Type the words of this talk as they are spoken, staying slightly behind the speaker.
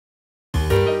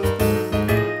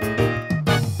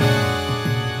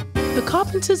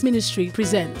Carpenter's Ministry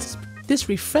presents this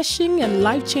refreshing and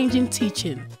life-changing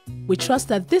teaching. We trust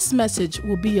that this message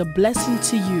will be a blessing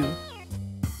to you.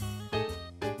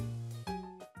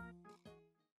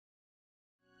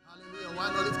 Hallelujah.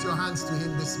 Why not lift your hands to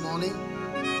Him this morning?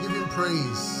 Give Him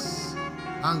praise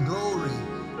and glory.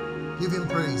 Give Him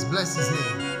praise. Bless His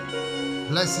name.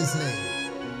 Bless His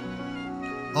name.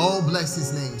 Oh, bless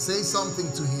His name. Say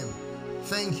something to Him.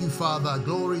 Thank you, Father.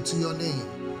 Glory to your name.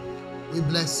 We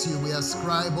bless you. We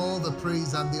ascribe all the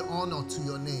praise and the honor to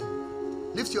your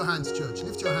name. Lift your hands, church.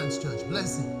 Lift your hands, church.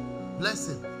 Bless Him. Bless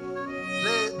Him.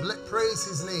 Praise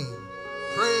His name.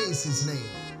 Praise His name.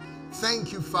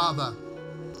 Thank you, Father.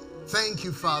 Thank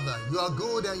you, Father. You are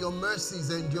good and your mercies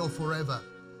endure forever.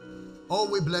 Oh,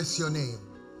 we bless your name.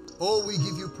 Oh, we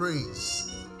give you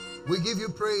praise. We give you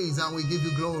praise and we give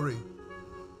you glory.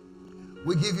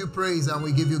 We give you praise and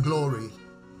we give you glory.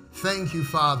 Thank you,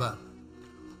 Father.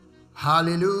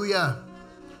 Hallelujah.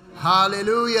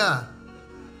 Hallelujah.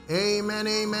 Amen,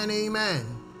 amen, amen.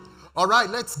 All right,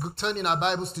 let's turn in our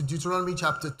Bibles to Deuteronomy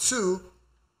chapter 2,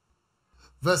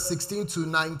 verse 16 to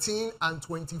 19 and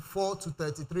 24 to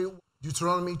 33.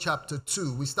 Deuteronomy chapter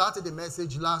 2. We started a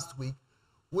message last week,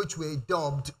 which we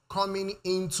dubbed Coming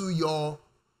Into Your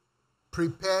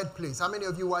Prepared Place. How many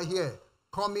of you are here?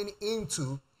 Coming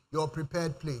into your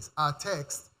prepared place. Our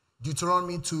text,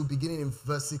 Deuteronomy 2, beginning in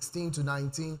verse 16 to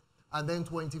 19, and then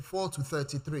 24 to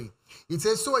 33. It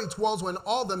says, so it was when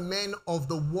all the men of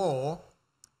the war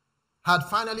had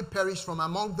finally perished from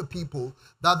among the people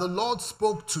that the Lord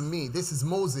spoke to me. This is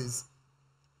Moses.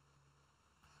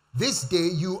 This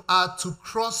day you are to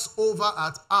cross over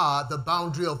at Ar, the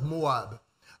boundary of Moab.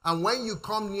 And when you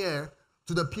come near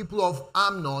to the people of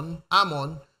Ammon,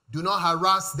 do not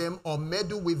harass them or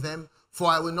meddle with them,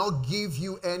 for I will not give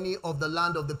you any of the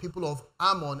land of the people of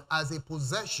Ammon as a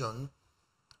possession,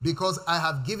 because I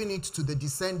have given it to the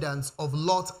descendants of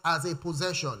Lot as a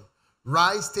possession.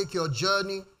 Rise, take your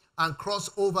journey, and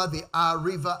cross over the Ar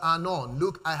river Arnon.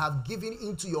 Look, I have given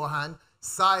into your hand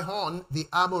Sihon the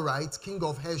Amorite, king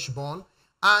of Heshbon,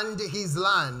 and his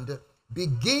land.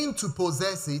 Begin to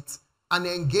possess it and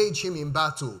engage him in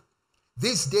battle.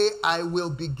 This day I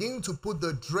will begin to put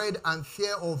the dread and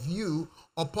fear of you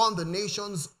upon the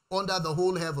nations under the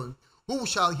whole heaven, who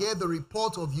shall hear the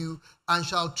report of you and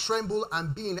shall tremble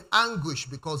and be in anguish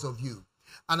because of you.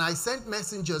 And I sent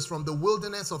messengers from the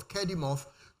wilderness of Kedemoth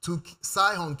to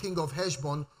Sihon, king of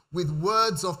Heshbon, with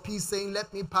words of peace, saying,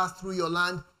 let me pass through your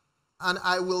land, and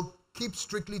I will keep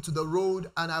strictly to the road,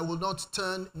 and I will not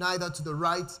turn neither to the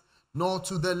right nor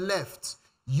to the left.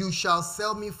 You shall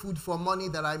sell me food for money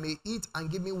that I may eat,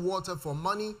 and give me water for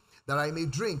money that I may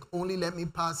drink. Only let me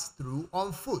pass through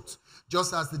on foot,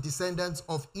 just as the descendants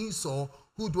of Esau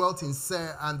who dwelt in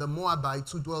Seir and the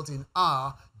Moabites who dwelt in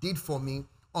Ar did for me,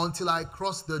 until I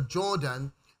crossed the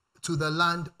Jordan to the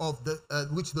land of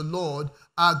which the Lord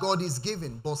our God is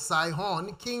given. But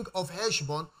Sihon, king of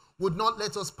Heshbon, would not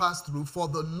let us pass through, for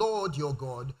the Lord your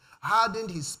God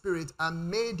hardened his spirit and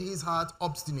made his heart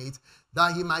obstinate,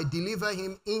 that he might deliver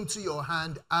him into your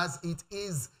hand as it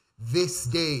is this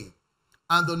day.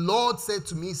 And the Lord said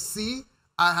to me, see,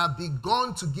 I have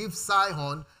begun to give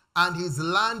Sihon and his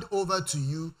land over to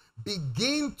you.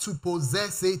 Begin to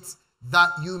possess it, that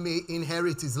you may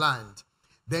inherit his land.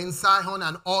 Then Sihon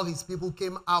and all his people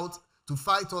came out to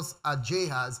fight us at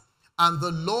Jahaz, and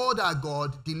the Lord our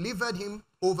God delivered him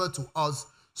over to us.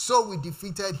 So we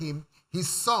defeated him, his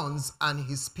sons and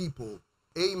his people.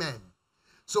 Amen.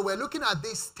 So we're looking at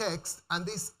this text and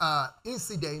this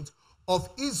incident of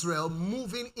Israel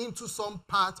moving into some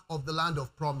part of the land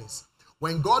of promise.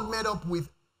 When God met up with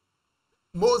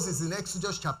Moses in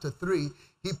Exodus chapter 3,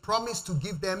 he promised to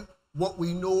give them what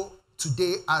we know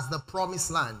today as the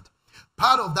promised land.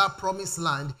 Part of that promised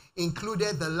land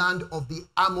included the land of the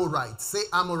Amorites. Say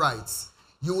Amorites.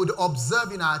 You would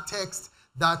observe in our text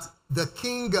that the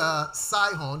king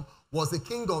Sihon was the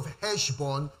king of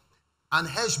Heshbon, and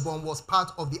Heshbon was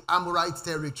part of the Amorite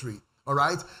territory. All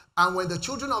right. And when the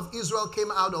children of Israel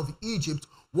came out of Egypt,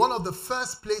 one of the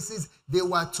first places they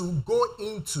were to go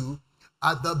into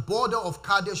at the border of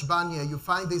Kadesh Barnea, you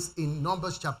find this in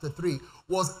Numbers chapter 3,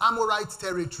 was Amorite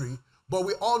territory. But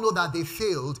we all know that they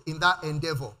failed in that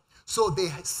endeavor. So they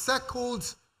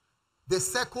circled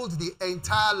the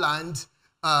entire land.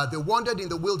 They wandered in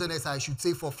the wilderness, I should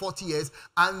say, for 40 years.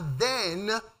 And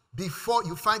then, before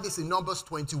you find this in Numbers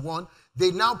 21,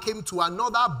 they now came to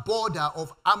another border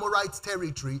of Amorite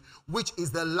territory, which is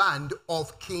the land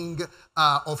of King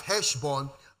of Heshbon,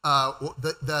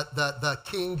 the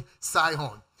King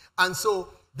Sihon. And so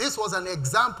this was an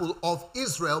example of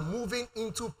Israel moving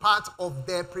into part of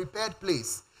their prepared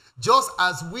place. just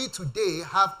as we today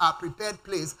have our prepared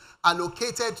place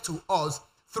allocated to us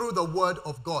through the word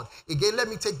of God. Again, let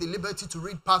me take the liberty to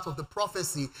read part of the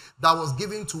prophecy that was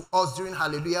given to us during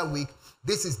Hallelujah Week.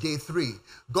 This is day 3.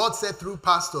 God said through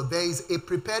Pastor, there is a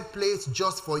prepared place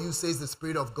just for you, says the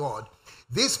Spirit of God.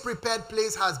 This prepared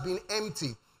place has been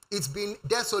empty. It's been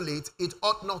desolate. It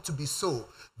ought not to be so.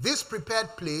 This prepared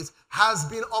place has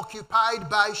been occupied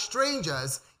by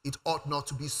strangers. It ought not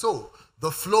to be so.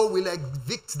 The flow will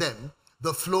evict them.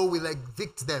 The flow will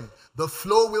evict them. The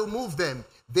flow will move them.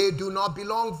 They do not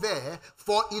belong there,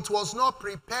 for it was not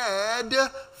prepared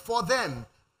for them.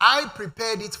 I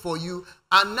prepared it for you,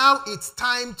 and now it's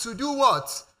time to do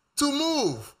what? To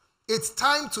move. It's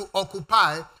time to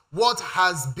occupy what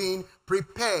has been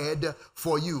prepared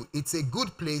for you. It's a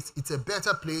good place. It's a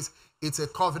better place. It's a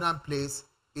covenant place.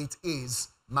 It is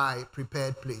my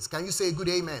prepared place. Can you say a good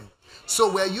amen?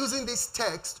 So we're using this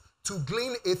text to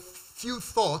glean a few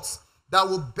thoughts that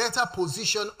will better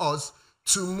position us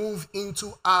to move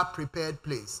into our prepared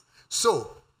place.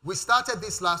 So we started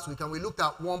this last week and we looked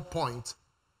at one point.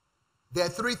 There are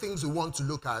 3 things we want to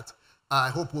look at. I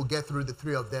hope we'll get through the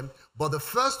 3 of them. But the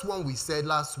first one we said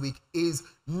last week is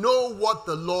know what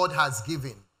the Lord has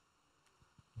given.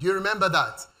 Do you remember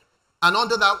that? And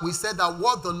under that, we said that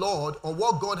what the Lord or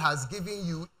what God has given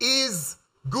you is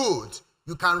good.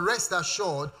 You can rest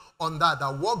assured on that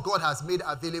what what has made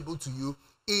available to you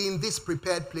in this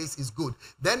prepared place is good.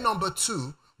 Then number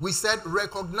 2, we said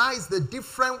recognize the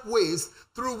different ways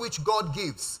through which God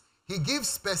gives. He gives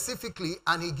specifically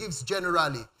and he gives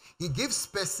generally. He gives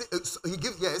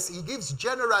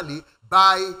generally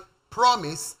by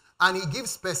promise, and he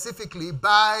gives specifically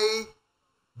by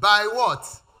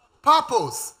what?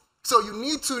 Purpose. So you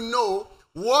need to know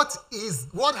what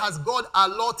has God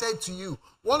allotted to you.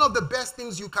 One of the best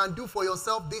things you can do for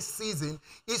yourself this season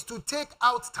is to take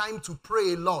out time to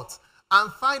pray a lot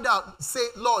and find out, say,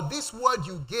 Lord, this word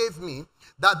you gave me,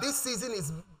 that this season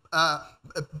is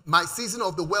my season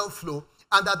of the wealth flow,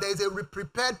 and that there is a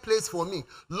prepared place for me.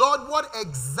 Lord, what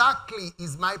exactly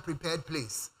is my prepared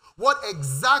place? What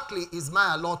exactly is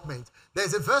my allotment?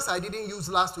 There's a verse I didn't use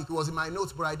last week. It was in my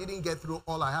notes, but I didn't get through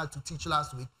all I had to teach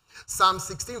last week. Psalm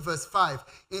 16 verse 5.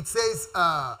 It says,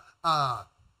 the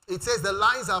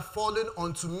lines are fallen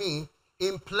unto me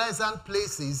in pleasant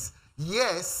places.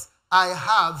 Yes, I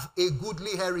have a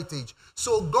goodly heritage.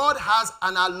 So God has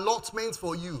an allotment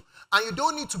for you. And you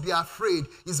don't need to be afraid.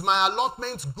 Is my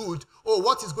allotment good? Oh,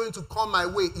 what is going to come my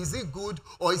way? Is it good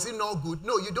or is it not good?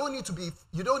 No, you don't need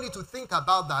to think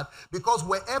about that, because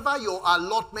wherever your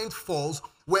allotment falls,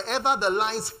 wherever the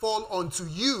lines fall onto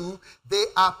you, they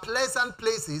are pleasant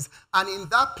places, and in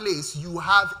that place you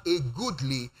have a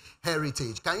goodly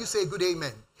heritage. Can you say good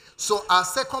amen? So our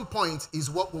second point is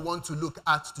what we want to look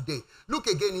at today. Look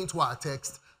again into our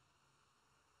text.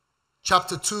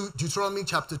 Deuteronomy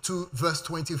chapter 2, verse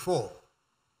 24.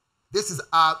 This is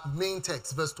our main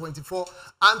text, verse 24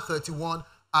 and 31,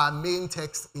 our main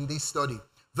text in this study.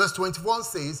 Verse 21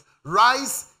 says,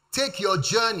 rise, take your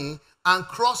journey, and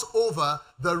cross over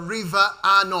the river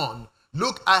Arnon.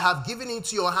 Look, I have given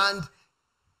into your hand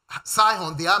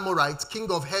Sihon the Amorite,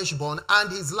 king of Heshbon, and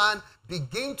his land.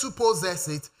 Begin to possess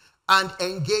it and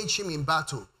engage him in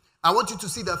battle. I want you to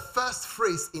see the first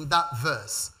phrase in that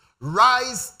verse.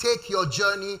 Rise, take your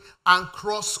journey, and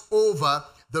cross over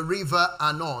the river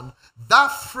Arnon.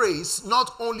 That phrase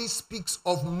not only speaks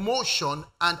of motion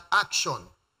and action.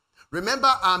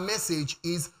 Remember, our message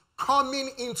is coming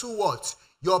into what?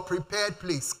 Your prepared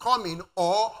place. Coming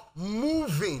or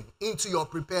moving into your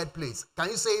prepared place. Can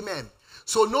you say amen?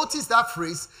 So notice that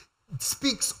phrase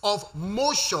speaks of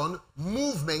motion,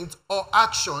 movement, or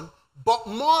action. But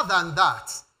more than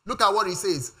that, look at what it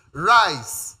says.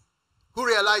 Rise. Who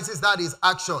realizes that is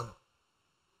action?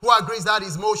 Who agrees that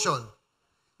is motion?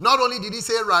 Not only did he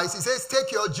say rise, he says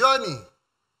take your journey.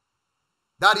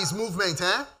 That is movement,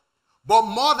 eh? But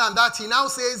more than that, he now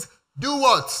says, do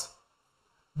what?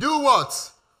 Do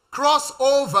what? Cross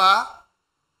over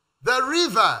the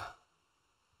river.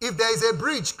 If there is a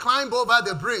bridge, climb over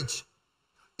the bridge.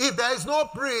 If there is no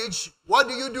bridge, what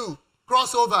do?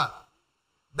 Cross over.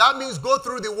 That means go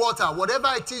through the water. Whatever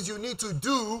it is you need to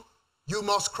do, you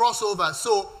must cross over.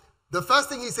 So the first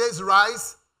thing he says,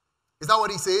 rise. Is that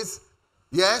what he says?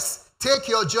 Yes. Take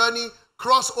your journey,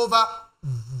 cross over.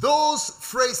 Those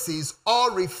phrases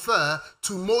all refer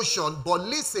to motion. But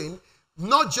listen,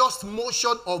 not just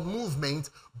motion or movement,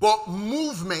 but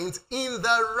movement in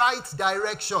the right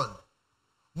direction.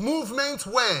 Movement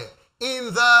where?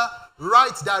 In the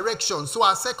right direction. So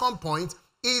our second point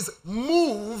is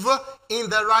move in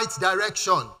the right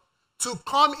direction. To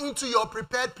come into your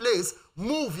prepared place,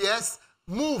 move, yes.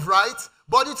 move, right?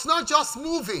 But it's not just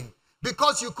moving,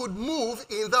 because you could move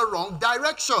in the wrong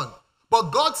direction.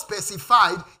 But God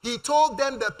specified, he told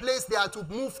them the place they had to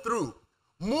move through.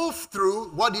 Move through,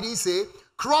 what did he say?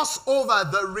 Cross over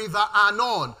the river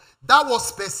Arnon. That was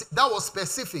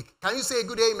specific. Can you say a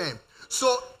good amen?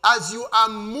 So as you are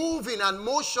moving and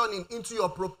motioning into your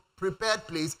prepared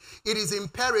place, it is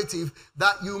imperative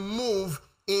that you move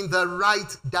in the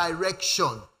right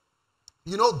direction.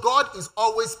 You know, God is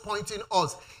always pointing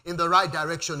us in the right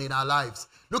direction in our lives.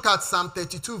 Look at Psalm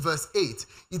 32 verse 8.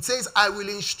 It says, I will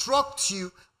instruct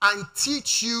you and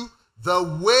teach you the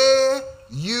way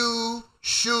you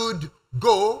should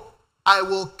go. I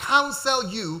will counsel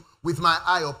you with my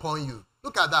eye upon you.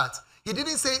 Look at that. He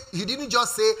didn't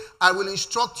just say, I will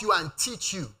instruct you and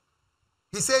teach you.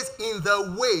 He says in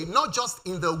the way, not just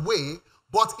in the way,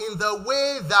 but in the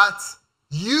way that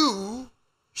you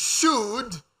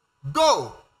should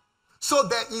go. So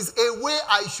there is a way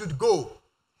I should go.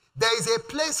 There is a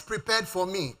place prepared for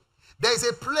me. There is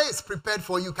a place prepared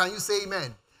for you. Can you say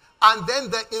amen? And then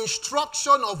the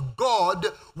instruction of God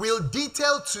will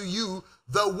detail to you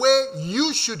the way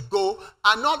you should go.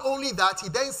 And not only that, he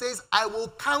then says, I will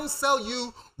counsel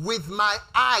you with my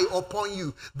eye upon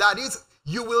you. That is,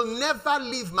 you will never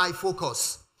leave my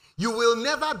focus. You will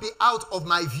never be out of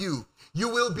my view. You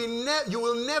will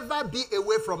never be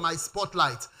away from my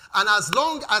spotlight. And as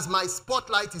long as my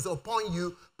spotlight is upon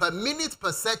you, per minute,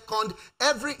 per second,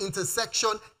 every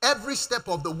intersection, every step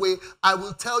of the way, I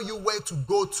will tell you where to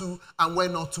go to and where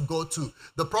not to go to.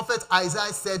 The prophet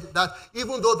Isaiah said that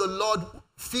even though the Lord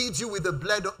feeds you with the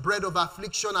bread of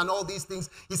affliction and all these things,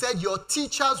 he said your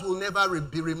teachers will never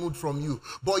be removed from you,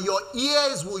 but your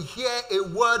ears will hear a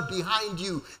word behind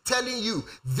you telling you,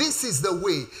 this is the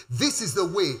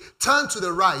way, turn to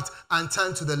the right and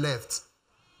turn to the left.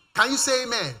 Can you say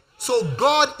amen? So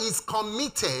God is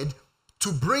committed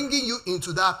to bringing you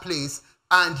into that place,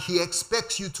 and he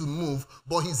expects you to move,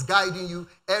 but he's guiding you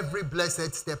every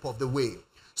blessed step of the way.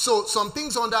 So some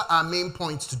things under our main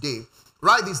points today.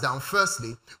 Write this down.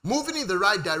 Firstly, moving in the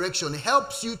right direction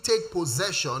helps you take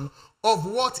possession of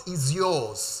what is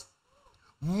yours.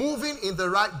 Moving in the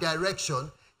right direction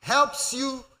helps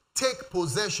you take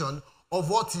possession of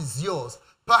what is yours.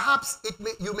 Perhaps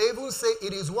you may even say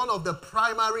it is one of the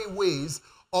primary ways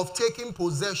of taking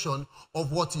possession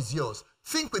of what is yours.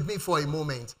 Think with me for a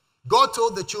moment. God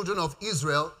told the children of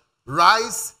Israel,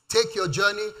 rise, take your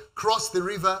journey, cross the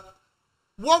river.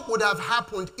 What would have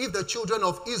happened if the children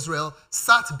of Israel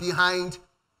sat behind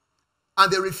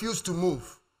and they refused to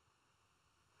move?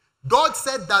 God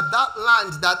said that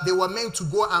land that they were meant to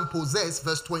go and possess,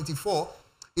 verse 24,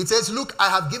 it says, look, I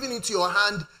have given into your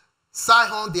hand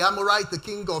Sihon the Amorite, the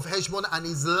king of Heshbon, and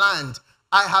his land.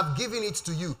 I have given it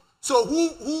to you. So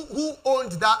who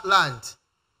owned that land?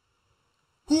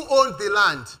 Who owned the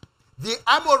land? The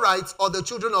Amorites or the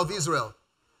children of Israel?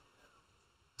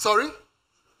 Sorry?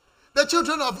 The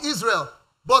children of Israel.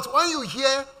 But when you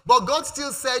hear, but God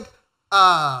still said,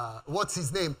 what's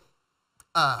his name?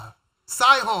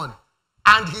 Sihon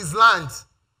and his land.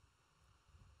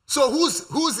 So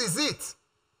whose is it?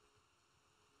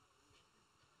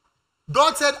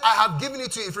 God said, I have given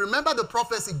it to you. If you remember the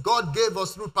prophecy God gave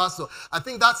us through Pastor, I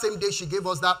think that same day she gave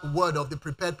us that word of the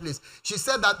prepared place. She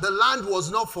said that the land was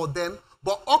not for them,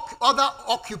 but other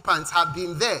occupants have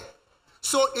been there.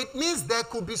 So it means there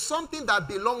could be something that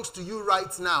belongs to you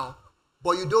right now,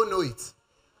 but you don't know it.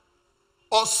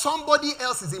 Or somebody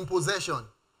else is in possession.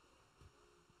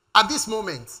 At this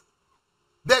moment,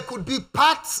 there could be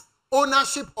part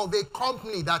ownership of a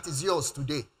company that is yours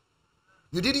today.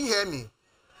 You didn't hear me.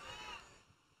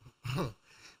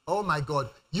 Oh my God.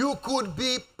 You could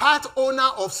be part owner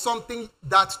of something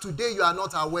that today you are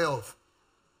not aware of.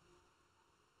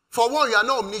 For one, you are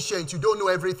not omniscient. You don't know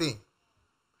everything.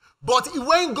 But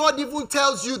when God even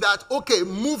tells you that, okay,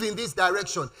 move in this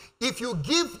direction, if you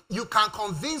can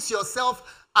convince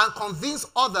yourself and convince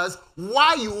others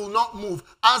why you will not move.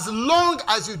 As long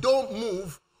as you don't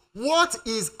move, what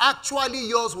is actually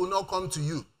yours will not come to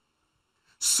you.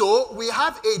 So we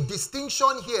have a distinction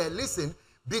here, listen,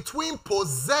 between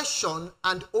possession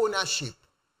and ownership.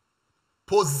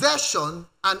 Possession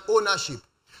and ownership.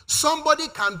 Somebody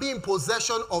can be in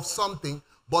possession of something,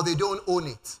 but they don't own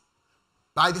it.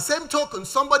 By the same token,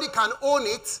 somebody can own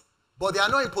it, but they are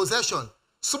not in possession.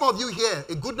 Some of you here,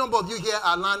 a good number of you here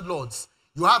are landlords.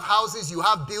 You have houses, you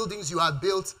have buildings you have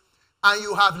built, and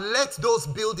you have let those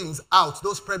buildings out,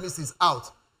 those premises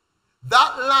out.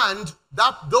 That land,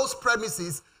 those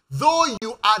premises, though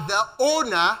you are the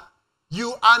owner,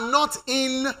 you are not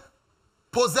in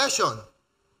possession.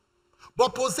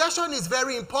 But possession is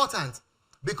very important.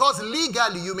 Because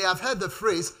legally, you may have heard the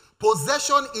phrase,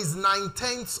 possession is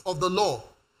 9/10 of the law.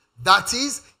 That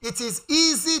is, it is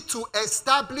easy to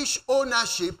establish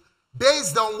ownership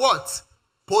based on what?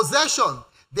 Possession.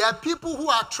 There are people who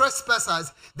are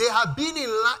trespassers. They have been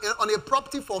on a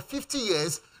property for 50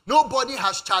 years. Nobody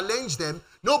has challenged them.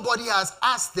 Nobody has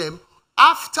asked them.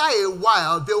 After a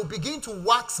while, they will begin to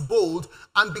wax bold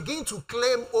and begin to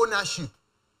claim ownership.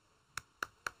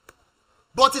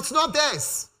 But it's not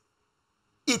theirs.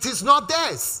 It is not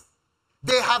theirs.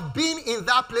 They have been in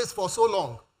that place for so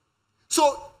long.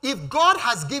 So if God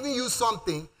has given you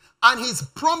something and he's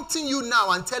prompting you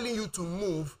now and telling you to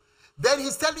move, then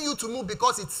he's telling you to move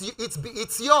because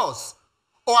it's yours.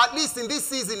 Or at least in this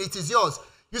season, it is yours.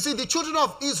 You see, the children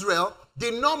of Israel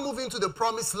did not move into the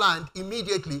promised land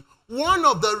immediately. One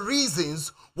of the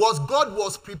reasons was God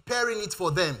was preparing it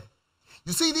for them.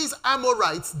 You see, these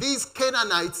Amorites, these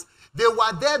Canaanites, they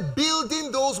were there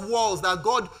building those walls that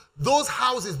God, those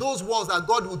houses, those walls that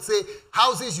God would say,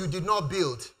 houses you did not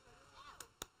build.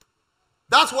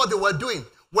 That's what they were doing.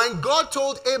 When God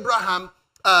told Abraham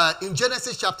in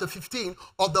Genesis chapter 15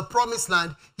 of the promised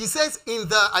land, he says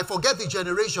I forget the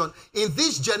generation, in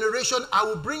this generation I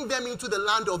will bring them into the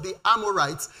land of the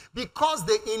Amorites because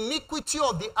the iniquity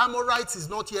of the Amorites is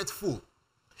not yet full.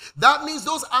 That means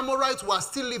those Amorites were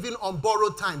still living on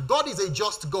borrowed time. God is a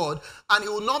just God, and he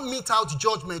will not mete out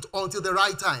judgment until the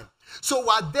right time. So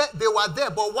they were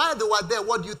there, but while they were there,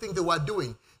 what do you think they were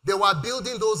doing? They were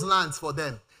building those lands for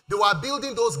them. They were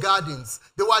building those gardens.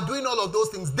 They were doing all of those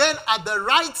things. Then at the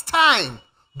right time,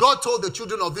 God told the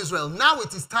children of Israel, now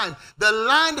it is time. The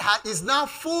land is now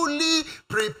fully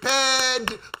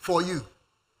prepared for you.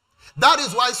 That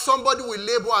is why somebody will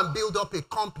labor and build up a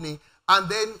company, and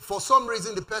then for some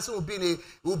reason the person will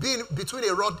be in between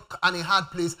a rock and a hard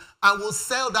place and will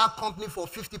sell that company for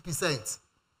 50%.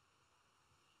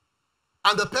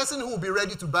 And the person who will be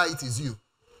ready to buy it is you.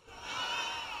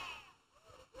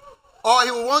 Or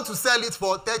he will want to sell it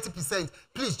for 30%.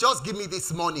 Please, just give me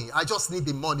this money. I just need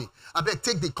the money. I beg,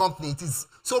 take the company. It is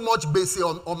so much based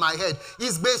on my head.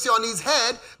 It's based on his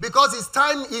head because his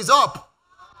time is up.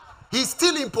 He's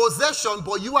still in possession,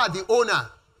 but you are the owner.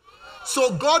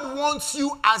 So God wants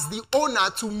you as the owner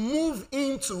to move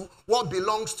into what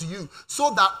belongs to you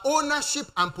so that ownership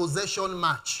and possession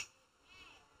match.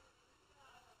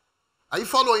 Are you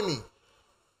following me?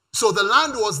 So the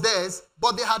land was theirs,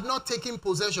 but they had not taken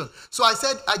possession. So I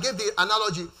gave the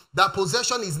analogy that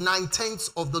possession is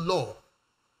 9/10 of the law.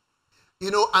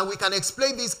 You know, and we can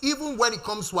explain this even when it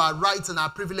comes to our rights and our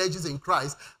privileges in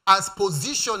Christ as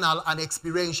positional and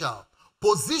experiential.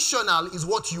 Positional is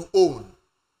what you own.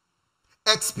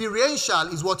 Experiential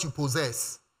is what you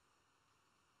possess.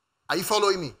 Are you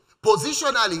following me?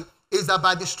 Positionally is that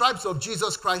by the stripes of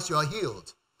Jesus Christ you are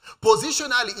healed.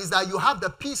 Positionally is that you have the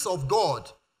peace of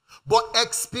God. But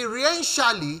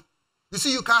experientially, you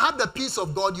see, you can have the peace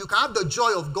of God, you can have the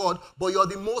joy of God, but you're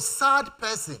the most sad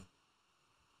person.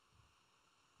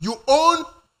 You own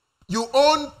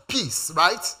peace,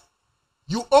 right?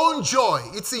 You own joy.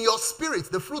 It's in your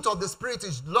spirit. The fruit of the spirit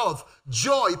is love,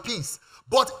 joy, peace.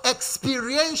 But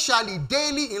experientially,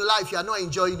 daily in life, you are not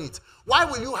enjoying it. Why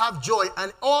will you have joy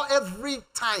and every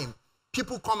time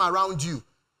people come around you,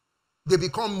 they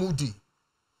become moody?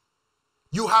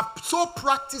 You have so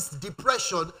practiced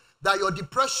depression that your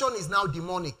depression is now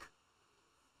demonic.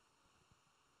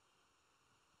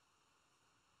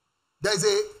 There's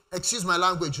excuse my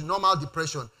language, normal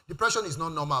depression. Depression is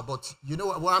not normal, but you know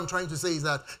what I'm trying to say is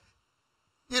that,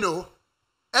 you know,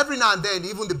 every now and then,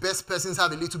 even the best persons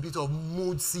have a little bit of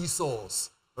mood seesaws,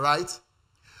 right?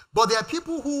 But there are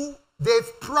people who,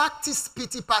 they've practiced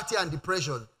pity party and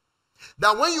depression.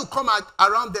 That when you come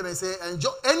around them and say,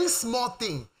 enjoy any small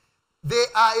thing, they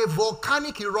are a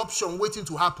volcanic eruption waiting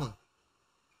to happen.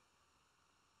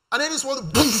 And then it's one,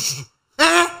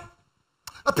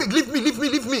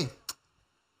 leave me.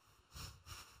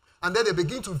 And then they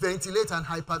begin to ventilate and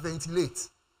hyperventilate.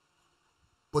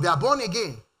 But they are born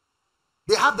again.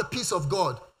 They have the peace of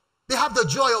God. They have the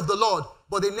joy of the Lord,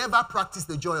 but they never practice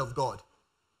the joy of God.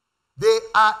 They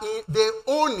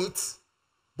own it,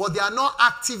 but they are not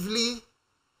actively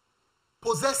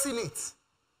possessing it.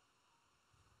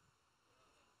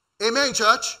 Amen,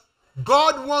 church?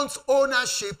 God wants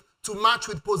ownership to match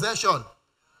with possession.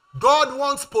 God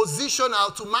wants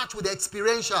positional to match with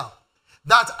experiential.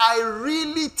 That I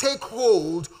really take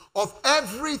hold of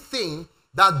everything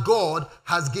that God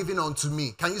has given unto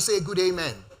me. Can you say a good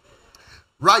amen?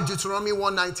 Write Deuteronomy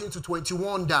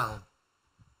 1:19-21 down.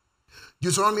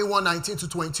 Deuteronomy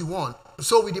 1:19-21.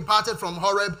 So we departed from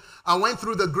Horeb and went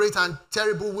through the great and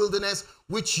terrible wilderness,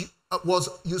 which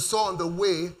you saw on the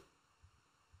way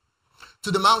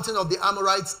to the mountain of the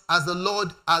Amorites as the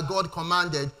Lord our God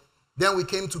commanded. Then we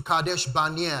came to Kadesh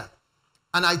Barnea.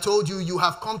 And I told you, you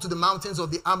have come to the mountains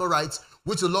of the Amorites,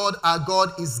 which the Lord our God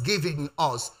is giving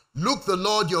us. Look, the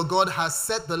Lord your God has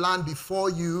set the land before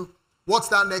you. What's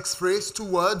that next phrase? 2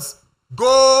 words.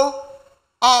 Go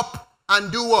up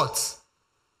and do what?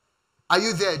 Are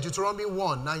you there? Deuteronomy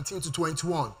 1, 19 to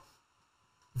 21.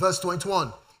 Verse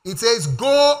 21. It says,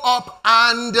 go up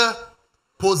and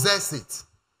possess it.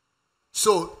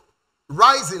 So,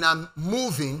 rising and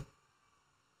moving,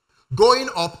 going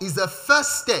up is the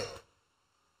first step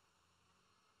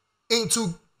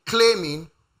into claiming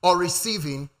or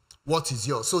receiving what is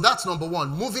yours. So that's number 1.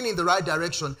 Moving in the right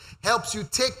direction helps you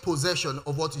take possession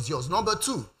of what is yours. Number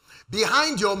 2,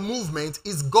 behind your movement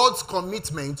is God's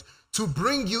commitment to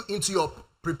bring you into your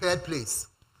prepared place.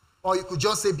 Or you could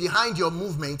just say behind your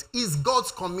movement is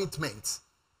God's commitment.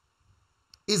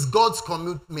 Is God's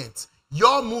commitment.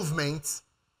 Your movement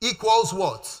equals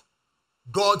what?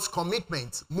 God's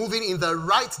commitment. Moving in the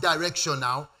right direction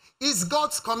now is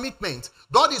God's commitment.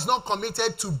 God is not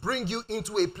committed to bring you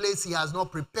into a place he has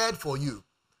not prepared for you.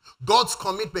 God's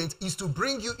commitment is to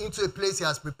bring you into a place he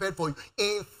has prepared for you.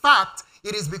 In fact,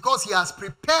 it is because he has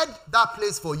prepared that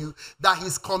place for you that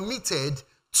he's committed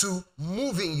to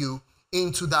moving you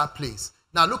into that place.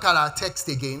 Now look at our text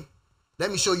again.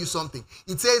 Let me show you something.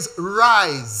 It says,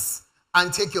 rise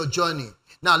and take your journey.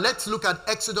 Now let's look at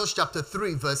Exodus chapter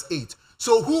 3 verse 8.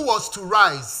 So who was to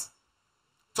rise?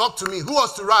 Talk to me. Who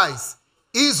was to rise?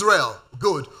 Israel.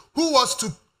 Good. Who was to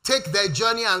take their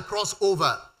journey and cross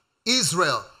over?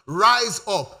 Israel. Rise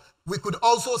up. We could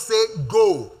also say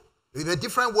go. There are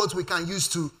different words we can use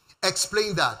to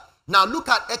explain that. Now look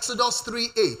at Exodus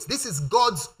 3:8. This is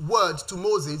God's word to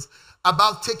Moses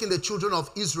about taking the children of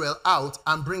Israel out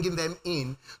and bringing them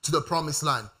in to the promised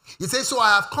land. It says, so I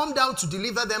have come down to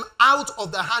deliver them out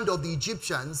of the hand of the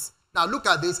Egyptians. Now look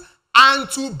at this. And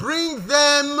to bring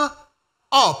them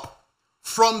up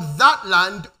from that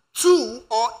land to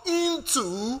or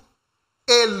into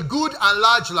a good and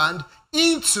large land,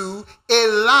 into a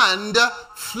land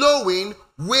flowing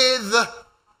with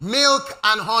milk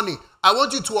and honey. I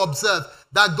want you to observe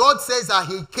that God says that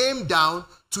he came down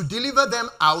to deliver them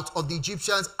out of the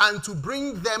Egyptians and to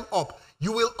bring them up.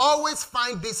 You will always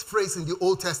find this phrase in the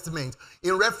Old Testament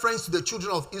in reference to the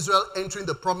children of Israel entering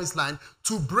the promised land,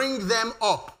 to bring them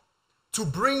up, to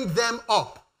bring them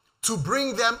up, to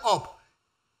bring them up.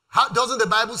 Doesn't the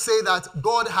Bible say that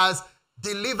God has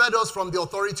delivered us from the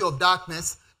authority of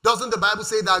darkness? Doesn't the Bible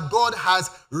say that God has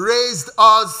raised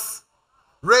us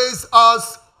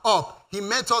up? He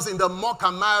met us in the muck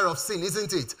and mire of sin,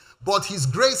 isn't it? But his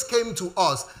grace came to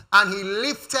us and he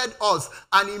lifted us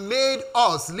and he made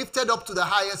us lifted up to the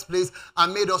highest place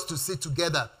and made us to sit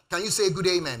together. Can you say a good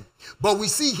amen? But we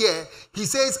see here, he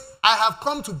says, I have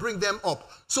come to bring them up.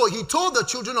 So he told the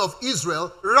children of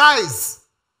Israel, rise.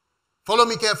 Follow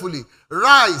me carefully.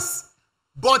 Rise.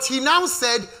 But he now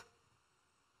said,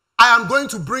 I am going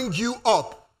to bring you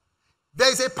up.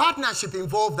 There is a partnership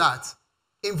involved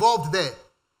there.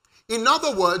 In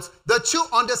other words,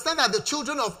 understand that the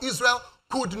children of Israel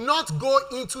could not go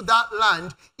into that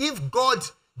land if God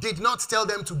did not tell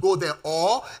them to go there,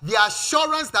 or the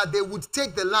assurance that they would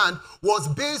take the land was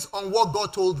based on what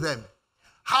God told them.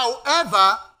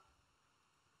 However,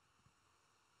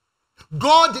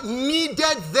 God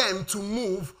needed them to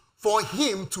move for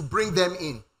him to bring them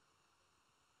in.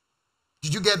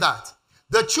 Did you get that?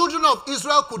 The children of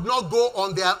Israel could not go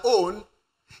on their own,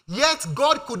 yet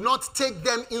God could not take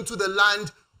them into the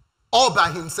land all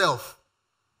by himself.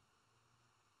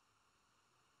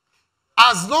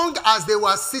 As long as they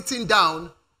were sitting down,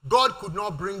 God could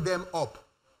not bring them up.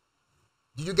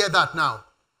 Did you get that now?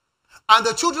 And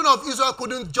the children of Israel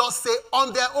couldn't just say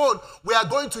on their own, we are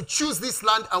going to choose this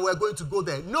land and we're going to go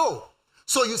there. No.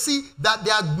 So you see that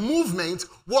their movement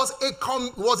was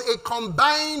a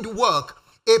combined work,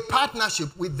 a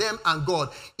partnership with them and God.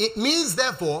 It means,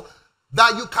 therefore,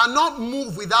 that you cannot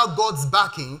move without God's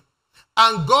backing,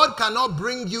 and God cannot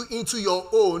bring you into your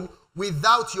own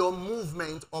without your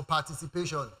movement or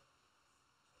participation.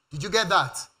 Did you get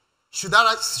that? Should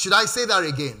I say that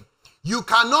again? You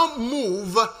cannot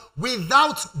move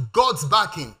without God's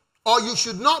backing, or you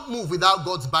should not move without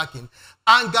God's backing.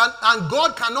 And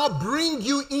God cannot bring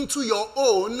you into your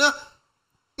own,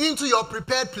 into your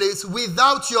prepared place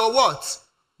without your what?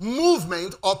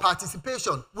 Movement or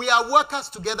participation. We are workers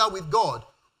together with God.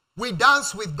 We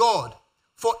dance with God.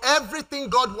 For everything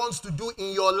God wants to do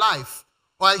in your life,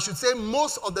 or I should say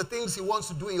most of the things he wants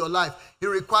to do in your life, he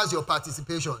requires your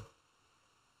participation.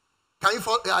 Can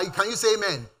you say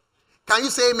amen? Can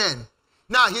you say amen?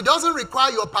 Now, he doesn't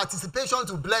require your participation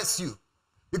to bless you.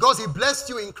 because he blessed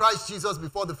you in Christ Jesus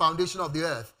before the foundation of the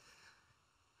earth.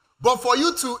 But for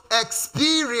you to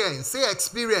experience, say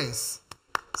experience,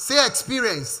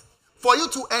 for you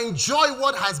to enjoy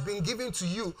what has been given to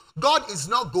you, God is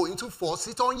not going to force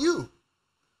it on you.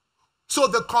 So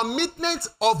the commitment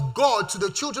of God to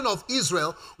the children of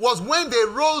Israel was when they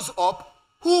rose up,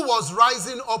 who was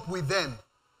rising up with them?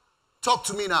 Talk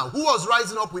to me now. Who was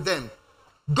rising up with them?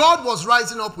 God was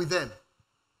rising up with them.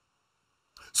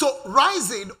 So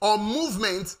rising or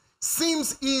movement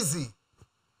seems easy.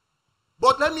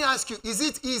 But let me ask you, is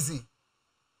it easy?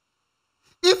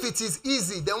 If it is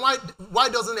easy, then why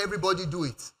doesn't everybody do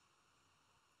it?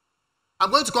 I'm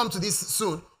going to come to this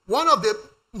soon. One of the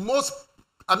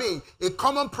a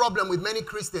common problem with many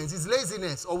Christians is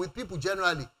laziness, or with people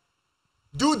generally.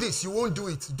 Do this, you won't do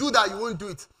it. Do that, you won't do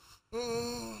it.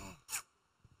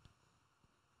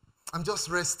 I'm just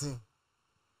resting.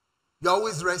 You're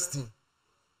always resting.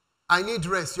 I need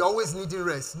rest. You're always needing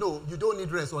rest. No, you don't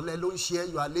need rest. Or let alone share,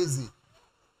 you are lazy.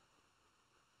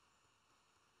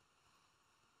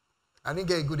 I didn't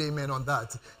get a good amen on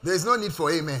that. There's no need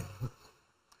for amen.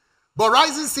 But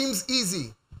rising seems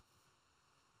easy.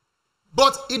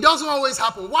 But it doesn't always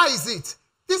happen. Why is it?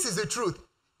 This is the truth.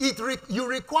 You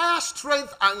require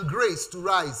strength and grace to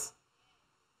rise.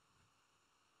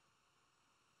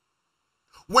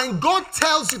 When God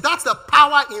tells you, that's the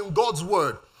power in God's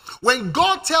word. When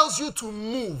God tells you to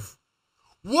move,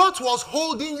 what was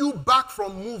holding you back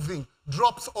from moving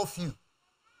drops off you.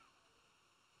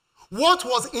 What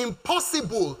was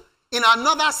impossible in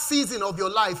another season of your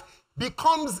life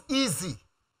becomes easy.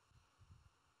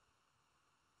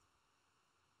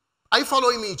 Are you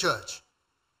following me, church?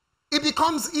 It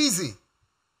becomes easy.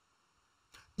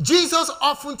 Jesus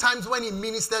oftentimes when he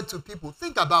ministered to people,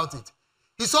 think about it.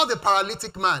 He saw the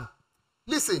paralytic man.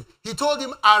 Listen, he told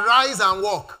him, arise and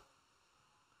walk.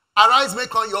 Arise,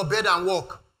 make on your bed and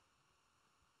walk.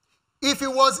 If it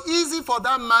was easy for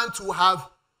that man to have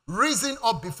risen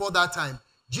up before that time,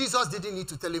 Jesus didn't need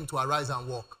to tell him to arise and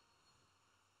walk.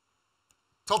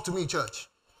 Talk to me, church.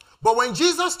 But when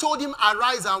Jesus told him,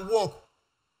 arise and walk,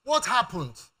 what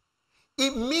happened?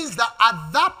 It means that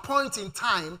at that point in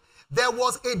time, there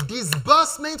was a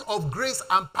disbursement of grace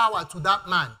and power to that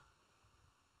man.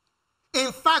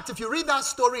 In fact, if you read that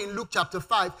story in Luke chapter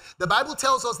 5, the Bible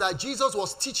tells us that Jesus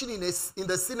was teaching in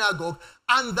the synagogue,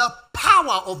 and the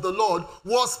power of the Lord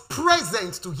was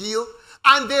present to heal,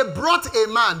 and they brought a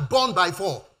man born by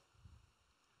 4.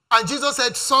 And Jesus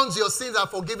said, sons, your sins are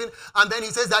forgiven. And then he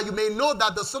says that you may know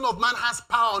that the Son of Man has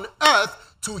power on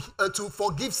earth to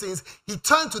forgive sins. He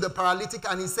turned to the paralytic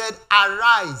and he said,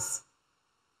 arise.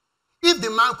 If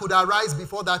the man could arise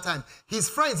before that time, his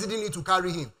friends didn't need to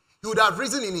carry him. He would have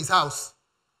risen in his house.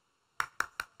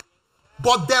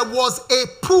 But there was a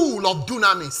pool of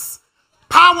dunamis.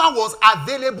 Power was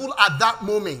available at that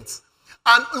moment.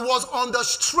 And it was on the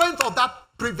strength of that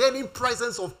prevailing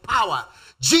presence of power.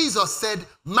 Jesus said,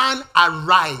 man,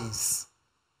 arise.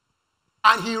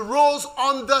 And he rose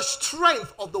on the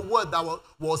strength of the word that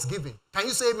was given. Can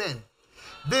you say amen?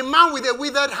 The man with a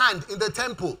withered hand in the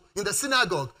temple, in the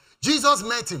synagogue, Jesus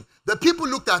met him. The people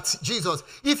looked at Jesus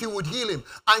if he would heal him.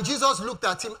 And Jesus looked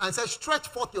at him and said, stretch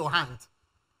forth your hand.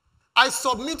 I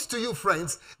submit to you,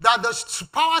 friends, that the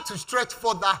power to stretch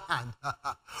forth that hand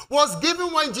was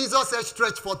given when Jesus said,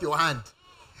 stretch forth your hand.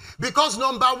 Because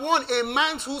number one, a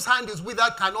man whose hand is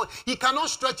withered cannot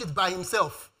stretch it by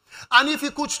himself. And if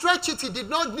he could stretch it, he did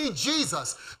not need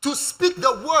Jesus to speak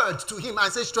the word to him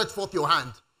and say, stretch forth your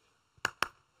hand.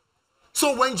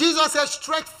 So when Jesus says,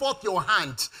 stretch forth your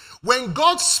hand, when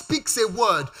God speaks a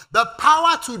word, the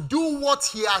power to do what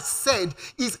he has said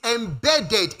is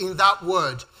embedded in that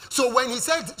word. So when he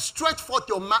said, stretch forth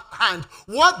your hand,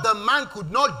 what the man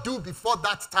could not do before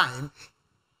that time,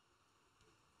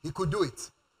 he could do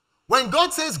it. When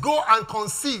God says, go and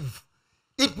conceive,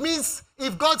 it means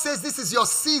if God says this is your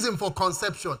season for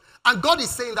conception, and God is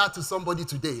saying that to somebody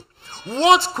today,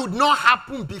 what could not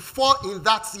happen before in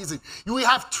that season? We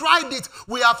have tried it,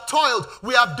 we have toiled,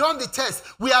 we have done the test,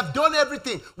 we have done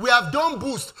everything, we have done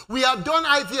boost, we have done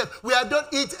IVF, we have done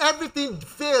it, everything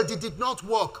failed, it did not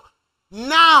work.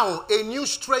 Now a new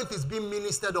strength is being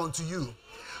ministered unto you.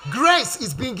 Grace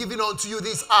is being given unto you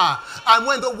this hour. And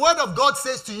when the word of God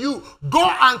says to you, go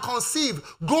and conceive,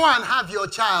 go and have your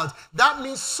child, that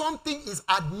means something is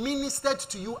administered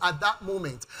to you at that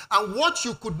moment. And what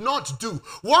you could not do,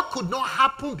 what could not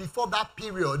happen before that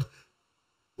period,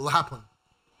 will happen.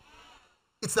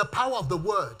 It's the power of the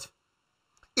word.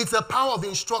 It's the power of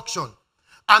instruction.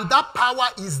 And that power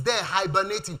is there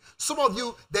hibernating. Some of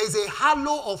you, there is a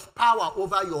halo of power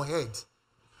over your head.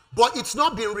 but it's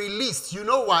not been released. You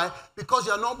know why? Because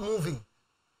you're not moving.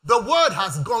 The word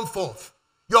has gone forth.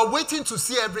 You're waiting to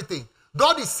see everything.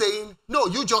 God is saying, no,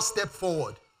 you just step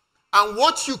forward. And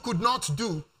what you could not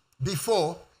do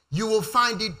before, you will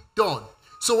find it done.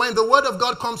 So when the word of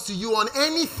God comes to you on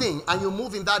anything and you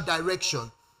move in that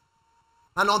direction,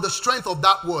 and on the strength of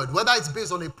that word, whether it's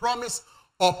based on a promise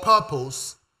or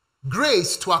purpose,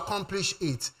 grace to accomplish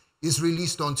it is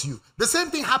released unto you. The same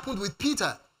thing happened with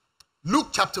Peter. Luke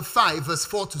chapter 5, verse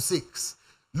 4 to 6.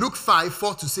 Luke 5,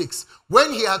 4 to 6.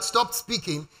 When he had stopped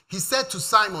speaking, he said to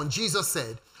Simon, Jesus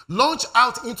said, launch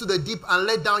out into the deep and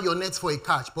let down your nets for a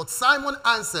catch. But Simon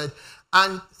answered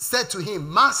and said to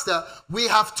him, Master, we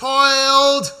have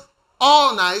toiled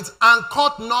all night and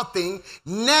caught nothing.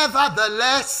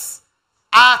 Nevertheless,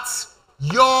 at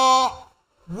your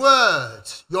word,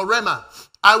 your rhema,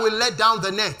 I will let down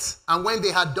the net. And when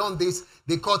they had done this,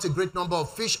 they caught a great number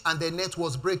of fish and their net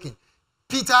was breaking.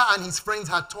 Peter and his friends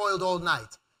had toiled all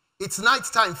night. It's night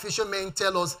time. Fishermen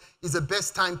tell us is the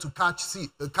best time to catch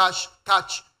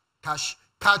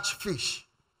fish.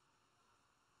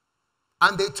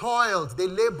 And they toiled, they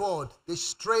labored, they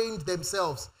strained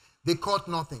themselves. They caught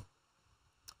nothing.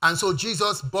 And so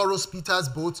Jesus borrows Peter's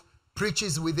boat,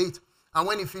 preaches with it. And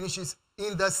when he finishes,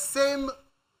 in the same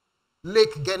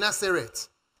lake Gennesaret,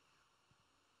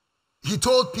 he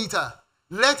told Peter,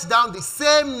 let down the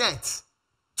same net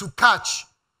to catch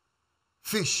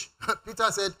fish.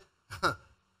 Peter said,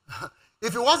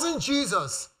 if it wasn't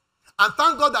Jesus, and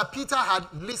thank God that Peter had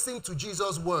listened to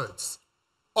Jesus' words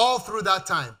all through that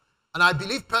time. And I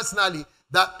believe personally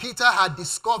that Peter had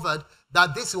discovered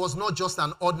that this was not just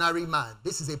an ordinary man.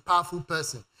 This is a powerful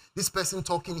person. This person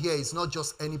talking here is not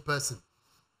just any person.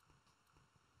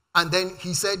 And then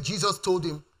he said, Jesus told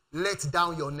him, let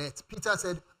down your net. Peter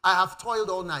said, I have toiled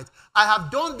all night. I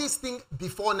have done this thing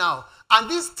before now. And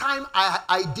this time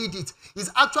I did it. It's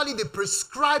actually the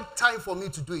prescribed time for me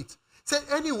to do it. He said,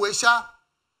 anyway, Sha,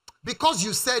 because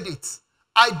you said it,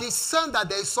 I discern that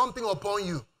there is something upon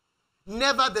you.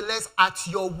 Nevertheless, at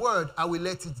your word, I will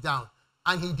let it down.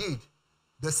 And he did.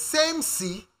 The same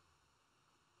sea,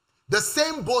 the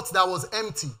same boat that was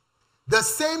empty, the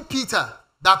same Peter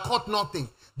that caught nothing,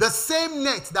 the same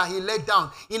net that he let down.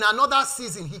 In another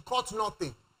season, he caught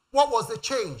nothing. What was the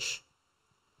change?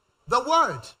 The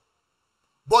word.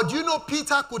 But you know,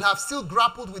 Peter could have still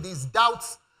grappled with his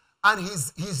doubts, and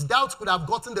his doubts could have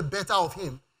gotten the better of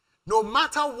him. No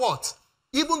matter what,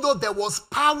 even though there was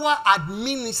power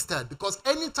administered, because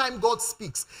anytime God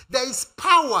speaks, there is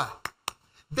power.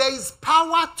 There is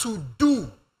power to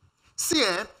do. See,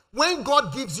 when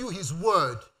God gives you his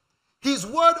word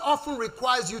often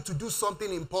requires you to do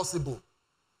something impossible,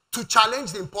 to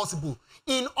challenge the impossible.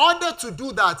 In order to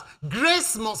do that,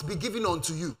 grace must be given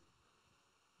unto you.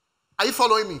 Are you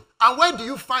following me? And where do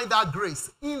you find that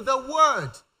grace? In the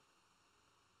word.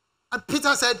 And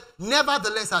Peter said,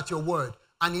 nevertheless at your word.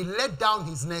 And he let down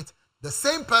his net. The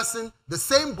same person, the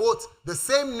same boat, the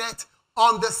same net,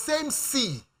 on the same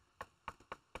sea.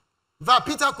 In fact,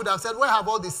 Peter could have said, where have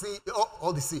all the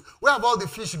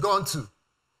fish gone to?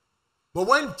 But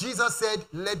when Jesus said,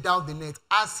 let down the net,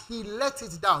 as he let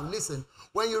it down, listen,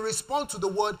 when you respond to the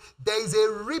word, there is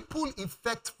a ripple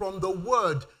effect from the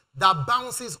word that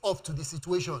bounces off to the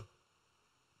situation.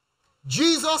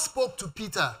 Jesus spoke to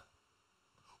Peter,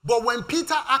 but when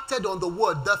Peter acted on the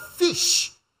word, the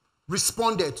fish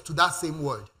responded to that same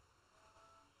word.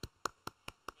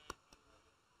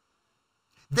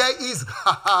 There is,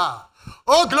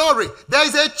 oh glory, there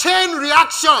is a chain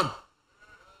reaction.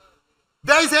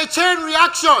 There is a chain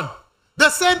reaction. The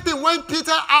same thing when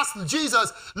Peter asked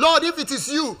Jesus, Lord, if it is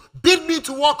you, bid me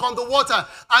to walk on the water.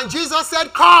 And Jesus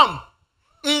said, come.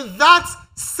 In that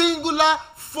singular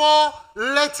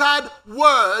four-lettered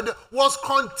word was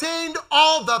contained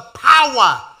all the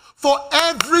power for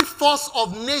every force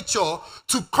of nature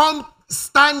to come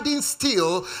standing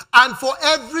still and for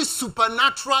every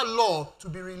supernatural law to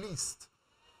be released.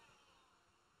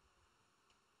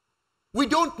 We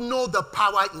don't know the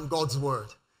power in God's word.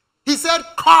 He said,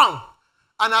 come.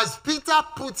 And as Peter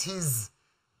put his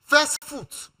first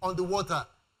foot on the water,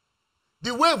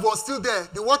 the wave was still there.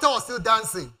 The water was still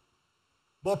dancing.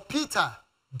 But Peter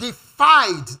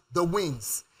defied the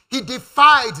winds. He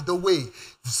defied the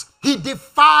waves. He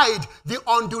defied the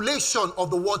undulation of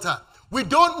the water. We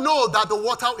don't know that the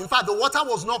water, in fact, the water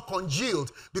was not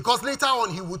congealed because later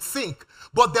on he would sink.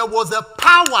 But there was a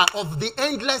power of the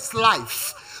endless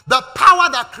life. The power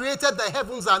that created the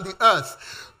heavens and the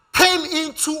earth came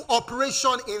into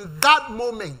operation in that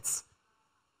moment.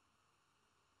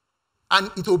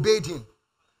 And it obeyed him.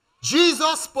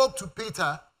 Jesus spoke to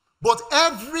Peter, But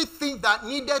everything that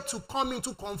needed to come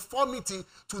into conformity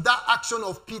to that action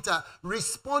of Peter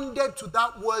responded to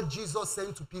that word Jesus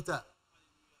sent to Peter.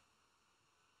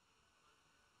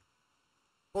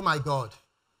 Oh my God.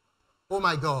 Oh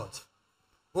my God.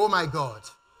 Oh my God.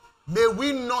 May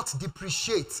we not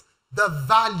depreciate the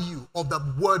value of the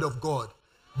word of God.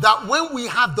 That when we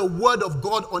have the word of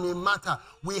God on a matter,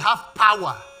 we have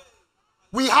power.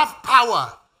 We have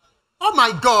power. Oh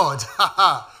my God.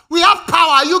 We have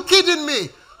power. Are you kidding me?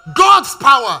 God's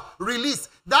power released.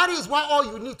 That is why all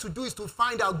you need to do is to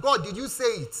find out, God, did you say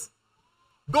it?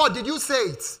 God, did you say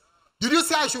it? Did you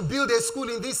say I should build a school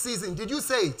in this season? Did you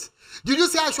say it? Did you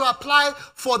say I should apply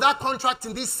for that contract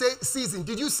in this season?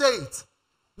 Did you say it?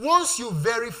 Once you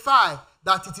verify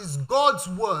that it is God's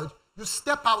word, you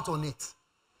step out on it.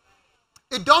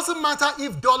 It doesn't matter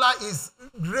if dollar is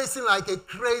racing like a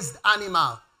crazed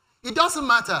animal. It doesn't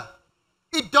matter.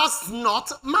 It does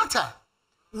not matter.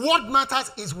 What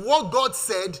matters is what God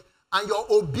said and your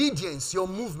obedience, your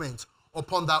movement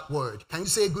upon that word. Can you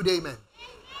say a good amen?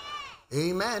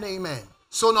 Amen, amen.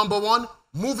 So number one,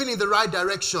 moving in the right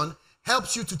direction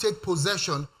helps you to take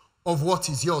possession of what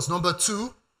is yours. Number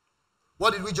two,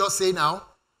 what did we just say now?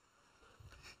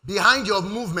 Behind your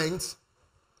movement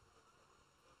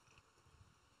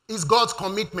is God's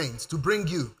commitment to bring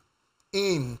you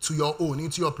into your own,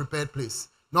 into your prepared place.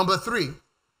 Number three,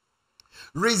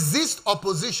 resist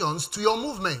oppositions to your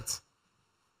movement.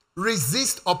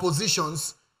 Resist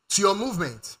oppositions to your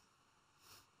movement.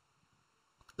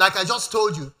 Like I just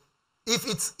told you, if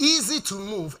it's easy to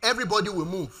move, everybody will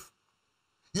move.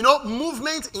 You know,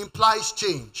 movement implies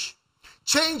change.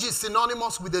 Change is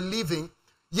synonymous with the living,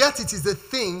 yet it is the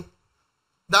thing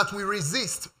that we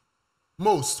resist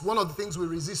most. One of the things we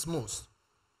resist most.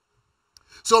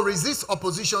 So resist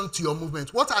opposition to your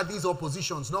movement. What are these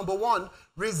oppositions? Number one,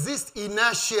 resist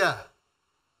inertia.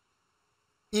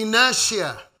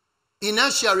 Inertia.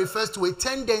 Inertia refers to a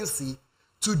tendency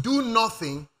to do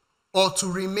nothing or to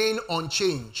remain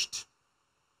unchanged.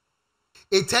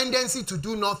 A tendency to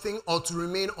do nothing or to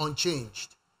remain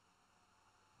unchanged.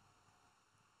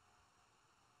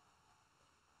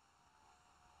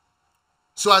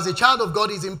 So as a child of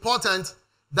God, it's important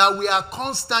that we are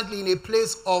constantly in a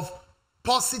place of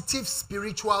positive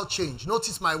spiritual change.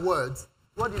 Notice my words.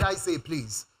 What did I say,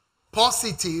 please?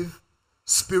 Positive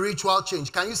spiritual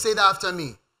change. Can you say that after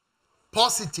me?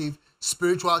 Positive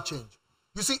spiritual change.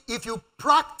 You see, if you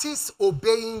practice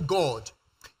obeying God,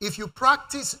 if you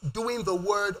practice doing the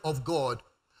word of God,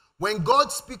 when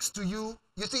God speaks to you,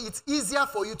 you see, it's easier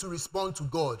for you to respond to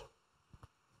God.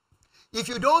 If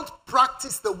you don't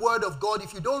practice the word of God,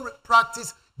 if you don't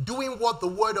practice doing what the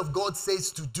word of God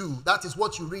says to do, that is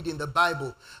what you read in the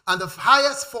Bible. And the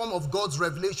highest form of God's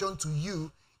revelation to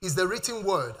you is the written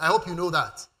word. I hope you know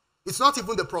that. It's not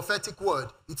even the prophetic word.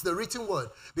 It's the written word.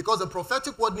 Because the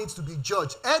prophetic word needs to be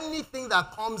judged. Anything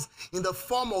that comes in the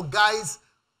form or guise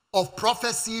of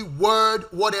prophecy, word,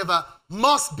 whatever,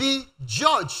 must be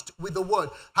judged with the word.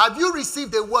 Have you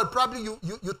received a word? Probably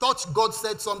you thought God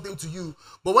said something to you,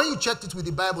 but when you checked it with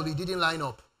the Bible, it didn't line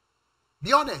up.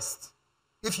 Be honest.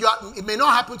 It may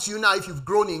not happen to you now if you've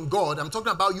grown in God. I'm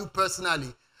talking about you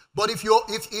personally. But if you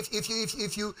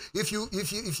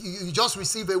just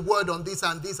receive a word on this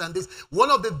and this and this,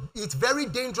 it's very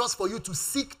dangerous for you to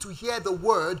seek to hear the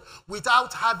word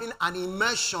without having an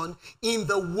immersion in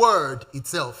the word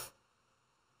itself.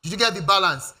 Did you get the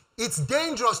balance? It's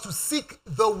dangerous to seek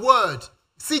the word,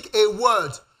 seek a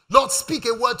word. Lord, speak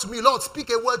a word to me. Lord,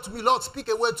 speak a word to me. Lord, speak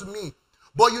a word to me.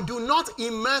 But you do not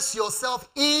immerse yourself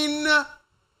in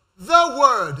the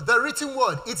word, the written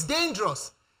word. It's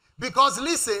dangerous. Because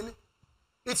listen,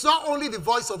 it's not only the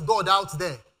voice of God out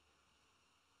there.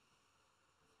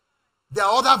 There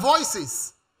are other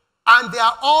voices. And they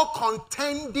are all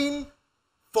contending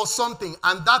for something.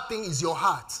 And that thing is your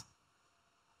heart.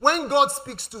 When God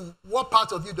speaks to, what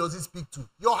part of you does he speak to?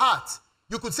 Your heart.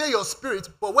 You could say your spirit,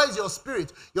 but where is your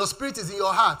spirit? Your spirit is in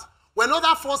your heart. When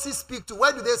other forces speak to,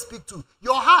 where do they speak to?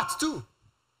 Your heart too.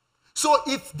 So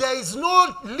if there is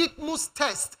no litmus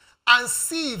test and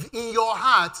sieve in your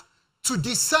heart to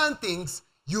discern things,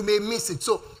 you may miss it.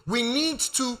 So we need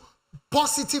to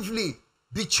positively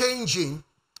be changing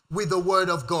with the word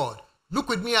of God. Look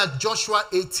with me at Joshua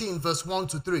 18, verse 1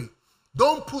 to 3.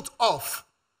 Don't put off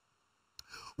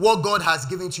what God has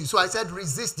given to you. So I said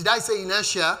resist. Did I say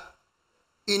inertia?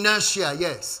 Inertia,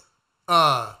 yes.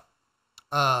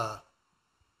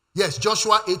 Yes,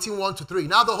 Joshua 18, 1 to 3.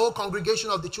 Now the whole congregation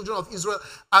of the children of Israel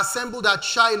assembled at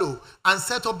Shiloh and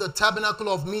set up the tabernacle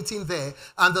of meeting there,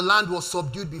 and the land was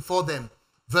subdued before them.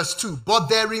 Verse 2. But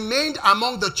there remained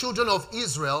among the children of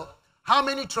Israel, how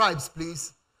many tribes,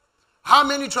 please? How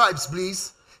many tribes,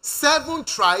 please? 7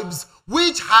 tribes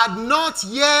which had not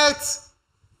yet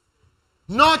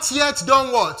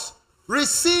done what?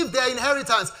 Received their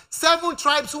inheritance. 7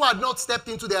 tribes who had not stepped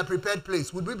into their prepared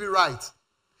place. Would we be right?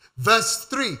 Verse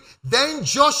 3. Then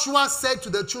Joshua said to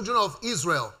the children of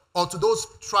Israel, or to those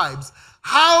tribes,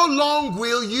 how long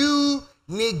will you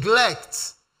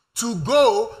neglect to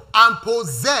go and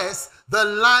possess the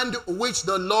land which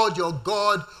the Lord your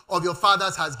God of your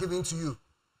fathers has given to you?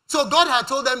 So God had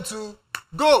told them to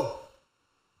go.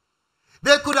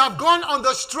 They could have gone on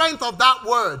the strength of that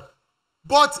word,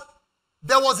 but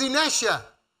there was inertia.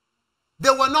 They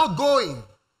were not going.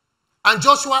 And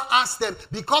Joshua asked them,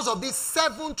 because of these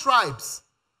 7 tribes,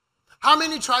 how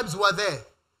many tribes were there?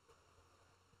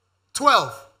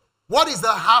 12. What is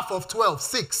the half of 12?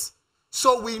 6.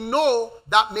 So we know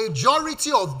that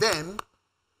majority of them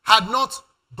had not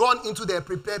gone into their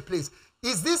prepared place.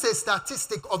 Is this a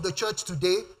statistic of the church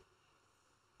today?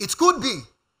 It could be.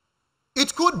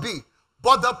 It could be.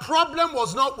 But the problem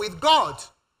was not with God.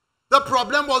 The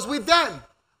problem was with them.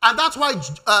 And that's why,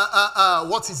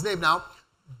 what's his name now?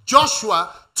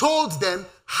 Joshua told them,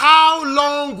 how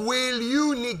long will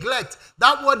you neglect?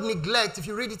 That word neglect, if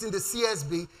you read it in the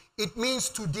CSB, it means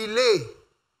to delay.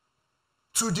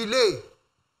 To delay.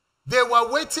 They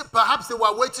were waiting, perhaps they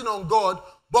were waiting on God,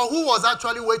 but who was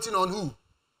actually waiting on who?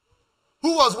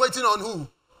 Who was waiting on who?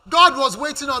 God was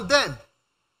waiting on them.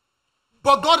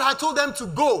 But God had told them to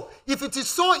go. If it is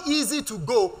so easy to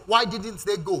go, why didn't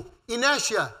they go?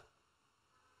 Inertia.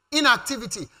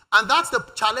 Inactivity. And that's the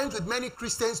challenge with many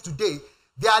Christians today.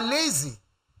 They are lazy.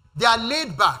 They are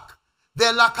laid back.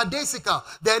 They're lackadaisical.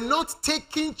 They're not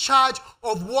taking charge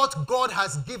of what God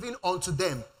has given unto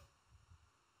them.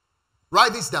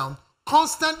 Write this down.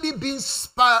 Constantly being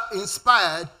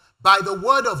inspired by the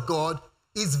word of God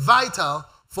is vital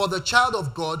for the child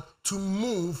of God to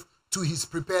move to his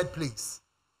prepared place.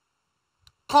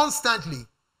 Constantly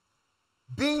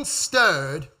being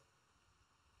stirred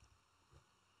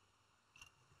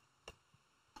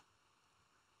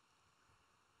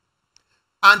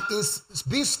and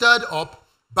being stirred up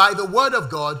by the word of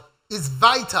God is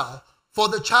vital for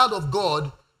the child of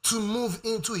God to move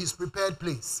into his prepared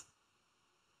place.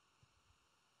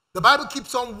 The Bible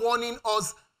keeps on warning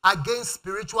us against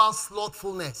spiritual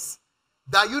slothfulness,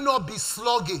 that you not be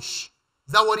sluggish.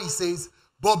 Is that what he says?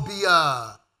 But be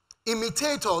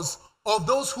imitators of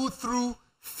those who through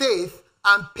faith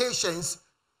and patience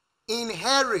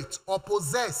inherit or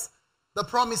possess the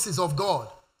promises of God.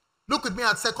 Look with me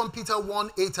at 2 Peter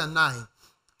 1, 8 and 9.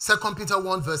 2 Peter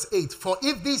 1 verse 8. For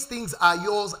if these things are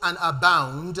yours and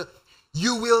abound,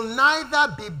 you will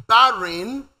neither be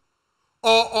barren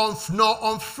or nor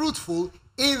unfruitful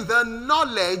in the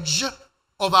knowledge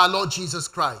of our Lord Jesus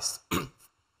Christ.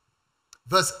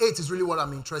 Verse 8 is really what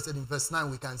I'm interested in. Verse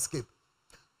 9 we can skip.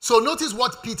 So notice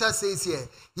what Peter says here.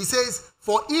 He says,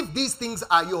 for if these things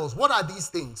are yours, what are these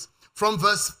things? From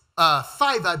verse 5,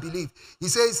 I believe. He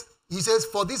says,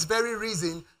 for this very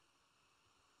reason,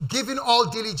 giving all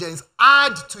diligence,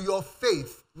 add to your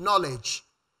faith knowledge.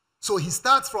 So he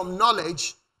starts from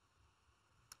knowledge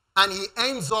and he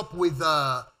ends up with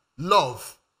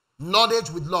love. Knowledge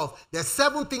with love. There's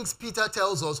 7 things Peter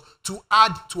tells us to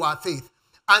add to our faith.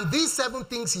 And these 7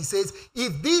 things he says,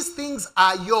 if these things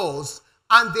are yours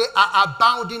and they are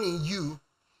abounding in you,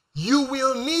 you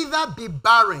will neither be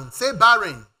barren. Say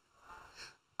barren.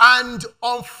 And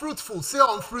unfruitful. Say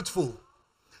unfruitful.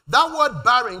 That word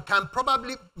barren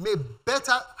may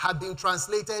better have been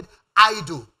translated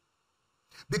idle.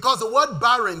 Because the word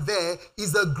barren there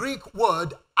is the Greek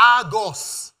word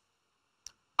argos.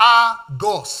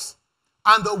 Argos.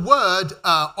 And the word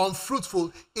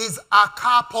unfruitful is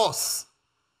akarpos.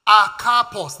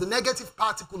 Akarpos, the negative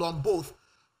particle on both.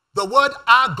 The word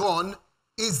argon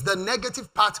is the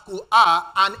negative particle ar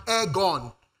and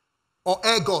ergon or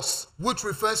ergos, which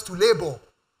refers to labor,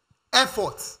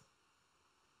 effort.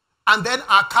 And then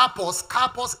akarpos,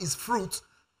 karpos is fruit,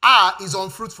 ar is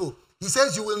unfruitful. He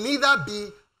says you will neither be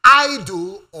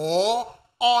idle or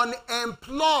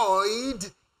unemployed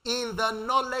in the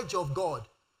knowledge of God.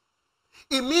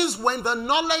 It means when the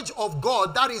knowledge of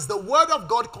God, that is the word of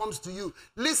God, comes to you,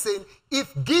 listen, it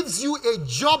gives you a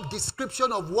job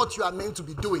description of what you are meant to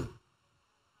be doing.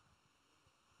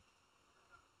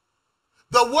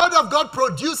 The word of God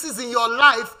produces in your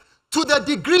life to the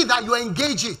degree that you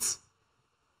engage it.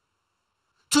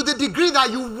 To the degree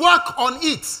that you work on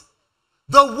it.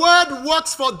 The word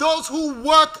works for those who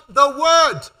work the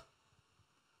word.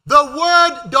 The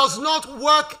word does not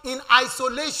work in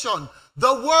isolation.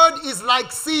 The word is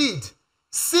like seed.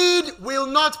 Seed will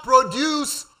not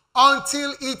produce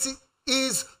until it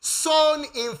is sown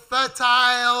in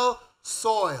fertile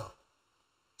soil,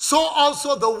 so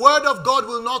also the word of God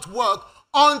will not work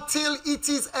until it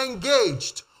is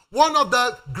engaged. One of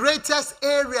the greatest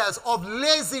areas of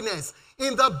laziness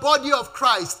in the body of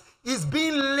Christ is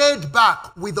being laid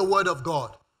back with the word of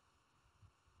God.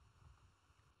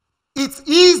 It's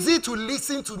easy to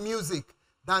listen to music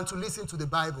than to listen to the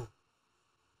Bible.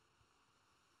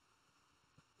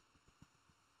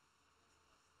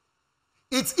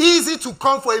 It's easy to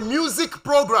come for a music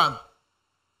program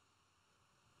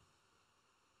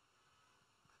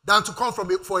than to come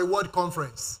for a word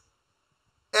conference.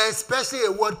 Especially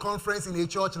a word conference in a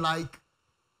church like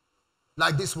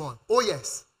this one. Oh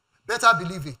yes, better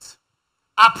believe it.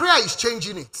 Our prayer is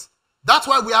changing it. That's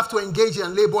why we have to engage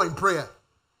and labor in prayer.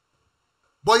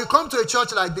 But you come to a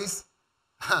church like this,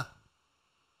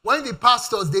 when the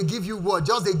pastors, they give you word,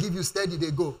 just they give you steady,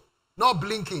 they go. Not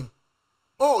blinking.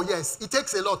 Oh yes, it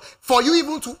takes a lot. For you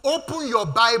even to open your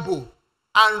Bible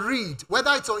and read,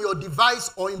 whether it's on your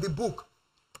device or in the book.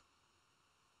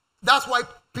 That's why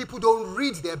people don't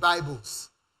read their Bibles.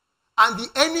 And the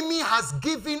enemy has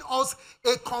given us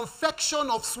a confection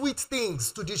of sweet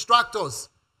things to distract us.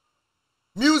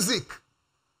 Music.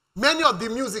 Many of the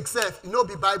music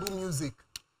be Bible music.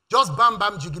 Just bam,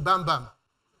 bam, jiggy, bam, bam.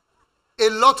 A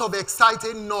lot of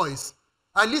exciting noise.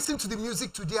 I listened to the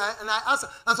music today and I asked,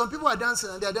 and some people are dancing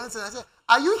and they're dancing. I said,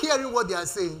 are you hearing what they are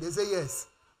saying? They say, yes.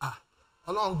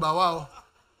 Wow.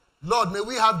 Lord, may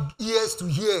we have ears to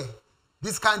hear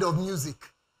this kind of music.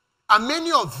 And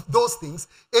many of those things,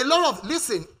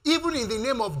 listen, even in the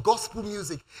name of gospel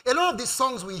music, a lot of the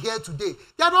songs we hear today,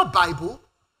 they are not Bible.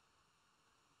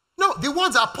 No, the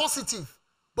words are positive,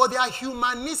 but they are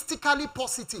humanistically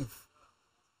positive.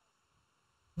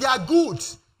 They are good.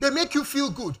 They make you feel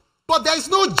good. But there is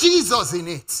no Jesus in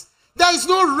it. There is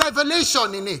no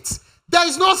revelation in it. There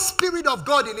is no Spirit of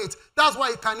God in it. That's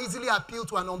why it can easily appeal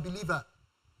to an unbeliever.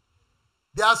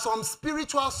 There are some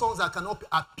spiritual songs that cannot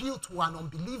appeal to an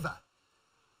unbeliever.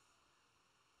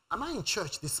 Am I in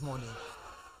church this morning?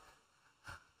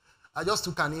 I just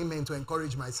took an amen to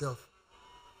encourage myself.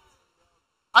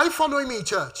 Are you following me in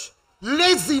church?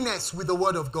 Laziness with the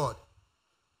word of God.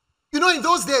 You know, in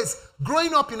those days,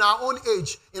 growing up in our own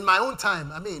age, in my own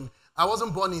time, I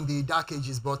wasn't born in the dark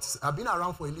ages, but I've been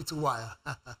around for a little while.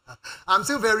 I'm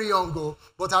still very young,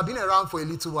 but I've been around for a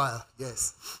little while,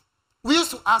 yes. We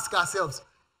used to ask ourselves,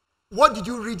 what did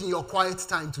you read in your quiet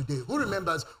time today? Who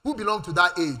remembers? Who belonged to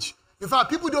that age? In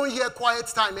fact, people don't hear quiet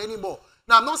time anymore.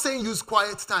 Now, I'm not saying use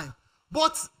quiet time,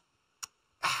 but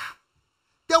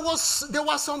there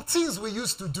were some things we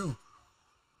used to do.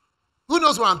 Who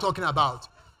knows what I'm talking about?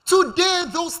 Today,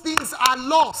 those things are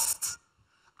lost.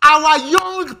 Our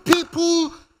young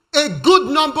people, a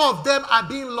good number of them are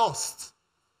being lost.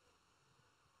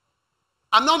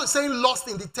 I'm not saying lost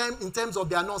in terms of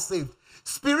they are not saved.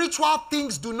 Spiritual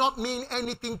things do not mean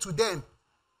anything to them.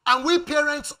 And we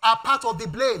parents are part of the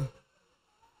blame.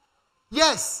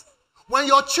 Yes, when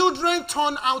your children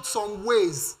turn out some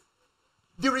ways,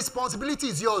 the responsibility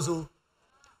is yours.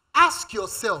 Ask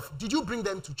yourself, did you bring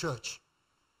them to church?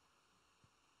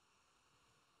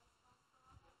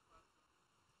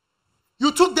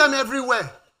 You took them everywhere.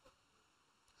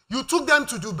 You took them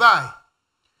to Dubai.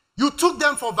 You took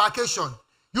them for vacation.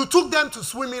 You took them to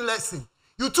swimming lesson.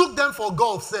 You took them for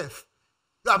golf safe.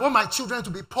 I want my children to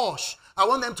be posh. I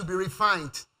want them to be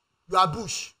refined. You are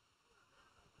bush.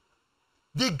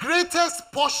 The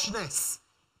greatest poshness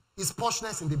is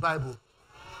poshness in the Bible.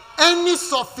 Any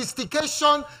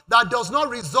sophistication that does not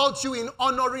result you in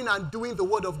honoring and doing the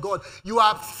word of God, you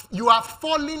are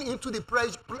falling into the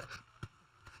pressure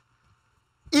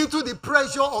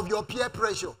of your peer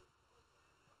pressure.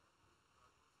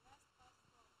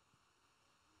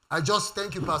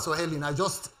 Thank you, Pastor Helen. I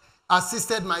just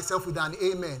assisted myself with an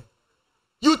amen.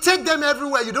 You take them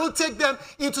everywhere. You don't take them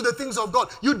into the things of God.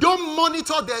 You don't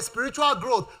monitor their spiritual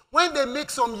growth. When they make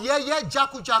some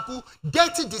jaku,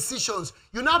 dirty decisions,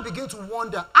 you now begin to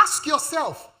wonder. Ask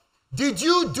yourself, did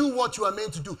you do what you are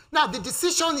meant to do? Now, the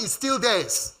decision is still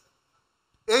theirs.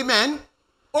 Amen?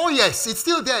 Oh, yes, it's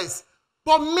still theirs.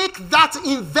 But make that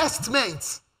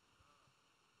investment.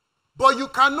 But you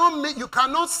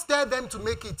cannot stir them to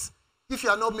make it if you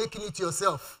are not making it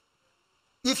yourself.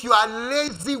 If you are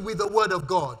lazy with the word of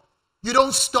God, you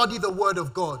don't study the word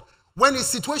of God. When a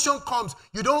situation comes,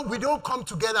 we don't come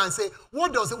together and say,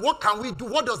 what can we do?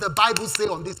 What does the Bible say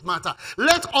on this matter?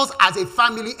 Let us as a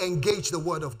family engage the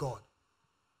word of God.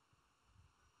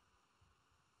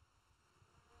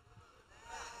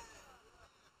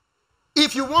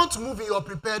 If you want to move in your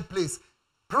prepared place,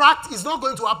 practice is not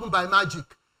going to happen by magic.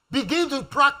 Begin to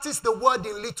practice the word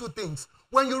in little things.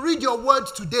 When you read your word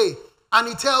today and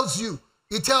it tells you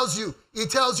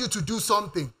to do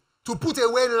something, to put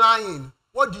away lying,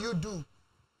 what do?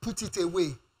 Put it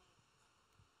away.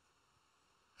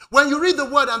 When you read the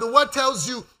word and the word tells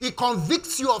you, it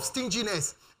convicts you of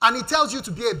stinginess and it tells you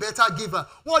to be a better giver,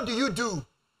 what do?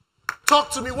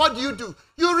 Talk to me, what do?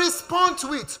 You respond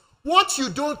to it. What you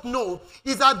don't know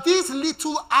is that these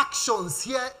little actions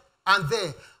here and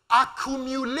there are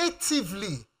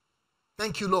cumulatively,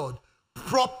 thank you, Lord,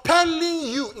 propelling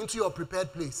you into your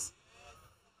prepared place.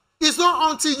 It's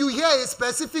not until you hear a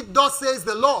specific "thus says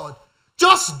the Lord."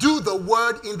 Just do the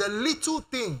word in the little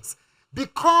things.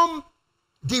 Become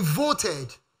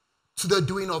devoted to the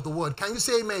doing of the word. Can you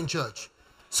say amen, church?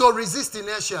 So resist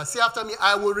inertia. Say after me,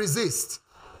 I will resist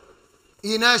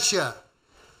inertia.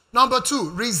 Number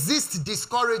 2, resist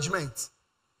discouragement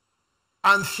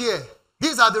and fear.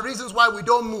 These are the reasons why we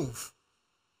don't move.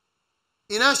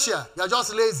 Inertia, you're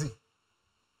just lazy.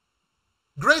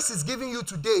 Grace is giving you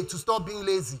today to stop being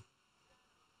lazy.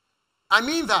 I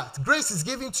mean that. Grace is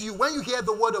given to you. When you hear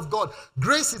the word of God,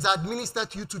 grace is administered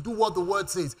to you to do what the word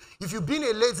says. If you've been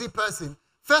a lazy person,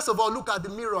 first of all, look at the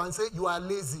mirror and say, you are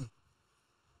lazy.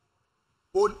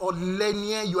 Or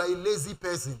Lenier, you are a lazy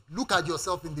person. Look at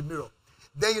yourself in the mirror.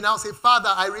 Then you now say, Father,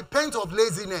 I repent of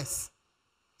laziness.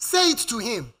 Say it to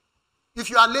him. If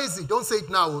you are lazy, don't say it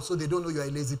now so they don't know you are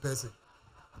a lazy person.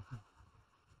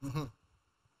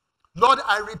 Lord,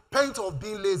 I repent of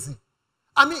being lazy.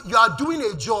 I mean, you are doing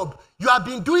a job. You have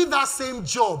been doing that same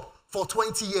job for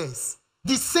 20 years.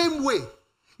 The same way.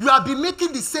 You have been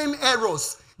making the same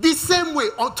errors. The same way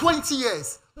on 20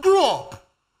 years. Grow up.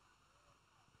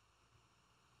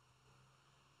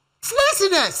 It's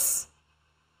laziness.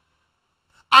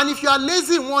 And if you are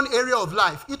lazy in one area of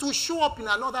life, it will show up in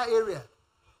another area.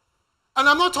 And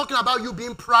I'm not talking about you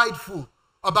being prideful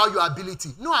about your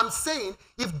ability. No, I'm saying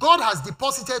if God has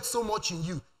deposited so much in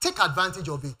you, take advantage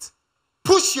of it.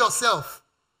 Push yourself.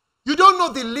 You don't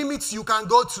know the limits you can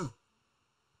go to.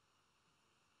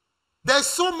 There's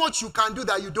so much you can do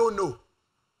that you don't know.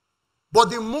 But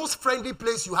the most friendly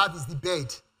place you have is the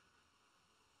bed.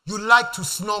 You like to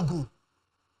snuggle.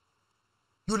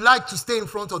 You like to stay in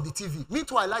front of the TV. Me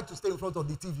too, I like to stay in front of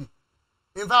the TV.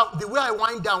 In fact, the way I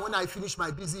wind down when I finish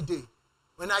my busy day,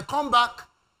 when I come back,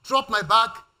 drop my bag,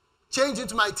 change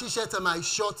into my t-shirt and my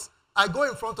shorts, I go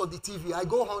in front of the TV. I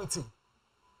go hunting.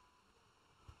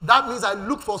 That means I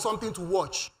look for something to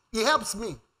watch. It helps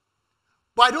me.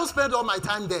 But I don't spend all my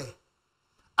time there.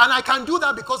 And I can do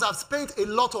that because I've spent a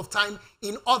lot of time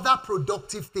in other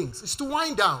productive things. It's to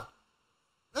wind down.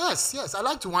 Yes, I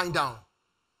like to wind down.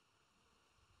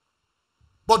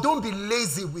 But don't be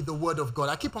lazy with the word of God.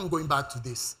 I keep on going back to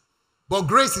this. But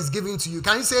grace is given to you.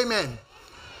 Can you say amen?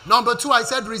 Number 2, I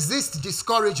said resist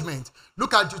discouragement.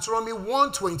 Look at Deuteronomy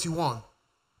 1:21.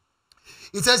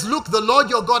 It says, look, the Lord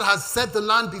your God has set the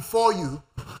land before you.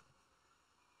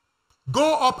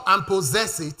 Go up and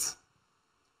possess it.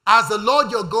 As the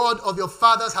Lord your God of your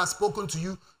fathers has spoken to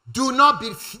you, do not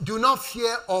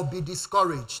fear or be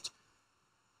discouraged.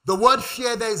 The word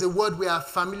fear there is a word we are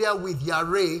familiar with,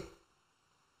 yareh.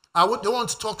 I don't want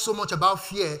to talk so much about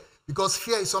fear because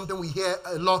fear is something we hear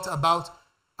a lot about,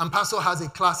 and Pastor has a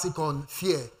classic on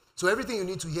fear. So everything you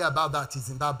need to hear about that is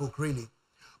in that book, really.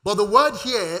 But the word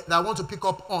here that I want to pick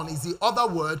up on is the other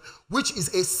word, which is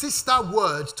a sister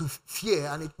word to fear,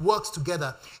 and it works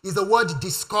together, is the word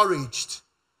discouraged.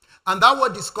 And that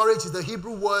word discouraged is the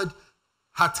Hebrew word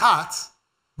hatat,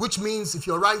 which means, if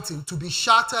you're writing, to be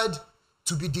shattered,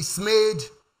 to be dismayed,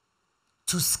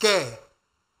 to scare.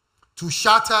 To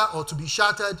shatter or to be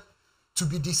shattered, to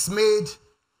be dismayed,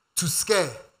 to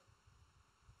scare.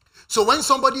 So when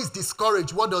somebody is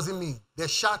discouraged, what does it mean? They're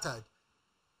shattered.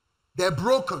 They're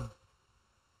broken.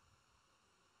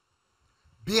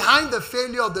 Behind the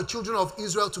failure of the children of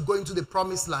Israel to go into the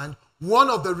promised land, one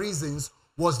of the reasons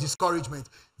was discouragement.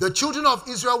 The children of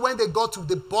Israel, when they got to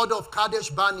the border of Kadesh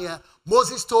Barnea,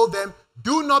 Moses told them,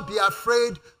 do not be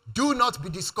afraid, do not be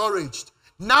discouraged.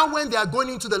 Now when they are going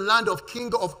into the land of the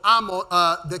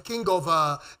king of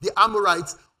the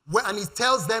Amorites, and he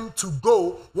tells them to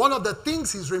go, one of the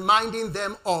things he's reminding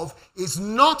them of is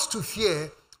not to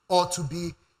fear or to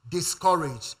be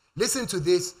discouraged. Listen to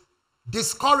this.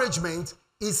 Discouragement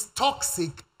is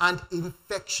toxic and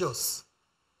infectious.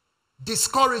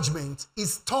 Discouragement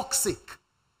is toxic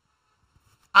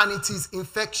and it is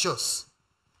infectious.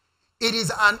 It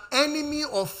is an enemy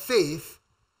of faith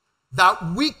that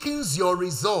weakens your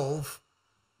resolve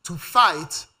to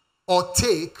fight or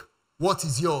take what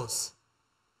is yours.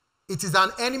 It is an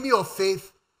enemy of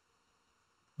faith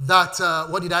that,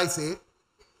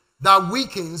 that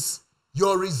weakens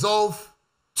your resolve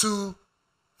to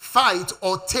fight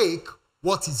or take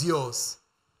what is yours.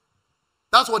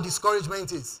 That's what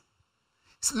discouragement is.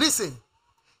 Listen,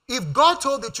 if God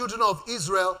told the children of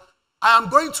Israel, I am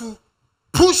going to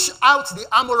push out the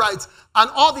Amorites and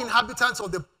all the inhabitants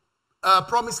of the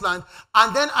promised land,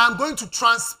 and then I'm going to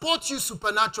transport you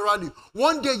supernaturally.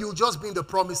 One day you'll just be in the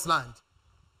promised land.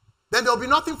 Then there'll be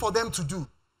nothing for them to do.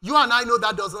 You and I know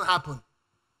that doesn't happen.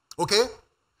 Okay?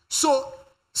 So,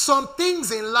 some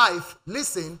things in life,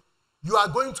 listen, you are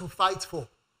going to fight for.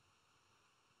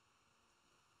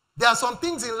 There are some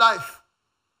things in life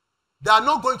that are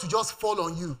not going to just fall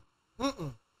on you.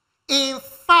 In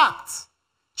fact,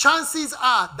 chances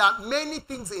are that many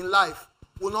things in life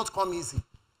will not come easy.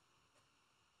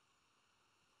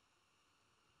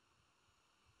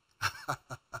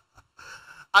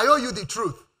 I owe you the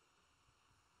truth.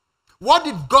 What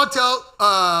did God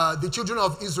tell the children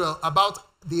of Israel about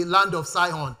the land of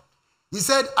Sihon? He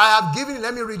said, I have given,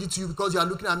 let me read it to you because you are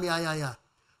looking at me. I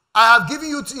have given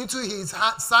you into his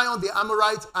hand, Sihon the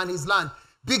Amorite and his land.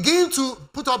 Begin to,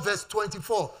 put up verse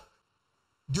 24.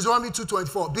 Deuteronomy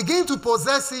 2:24. Begin to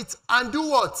possess it and do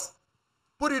what?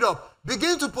 Put it up.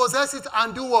 Begin to possess it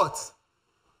and do what?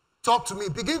 Talk to me.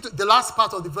 Begin to, the last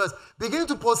part of the verse. Begin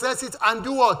to possess it and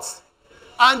do what?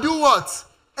 And do what?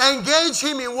 Engage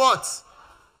him in what?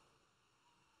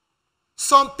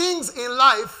 Some things in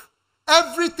life,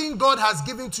 everything God has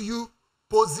given to you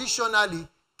positionally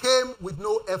came with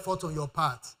no effort on your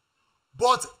part.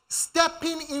 But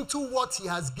stepping into what he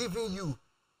has given you,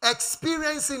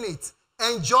 experiencing it,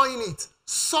 enjoying it,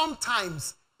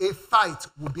 sometimes a fight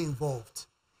will be involved.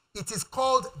 It is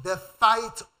called the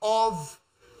fight of,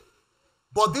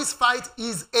 but this fight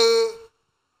is a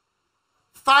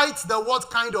fight, the what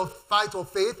kind of fight of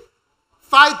faith?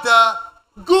 Fight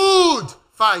the good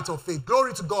fight of faith.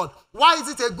 Glory to God. Why is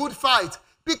it a good fight?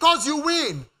 Because you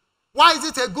win. Why is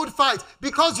it a good fight?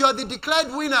 Because you are the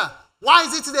declared winner. Why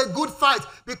is it a good fight?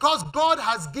 Because God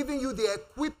has given you the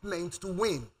equipment to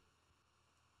win.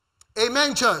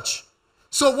 Amen, church.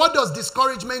 So what does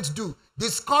discouragement do?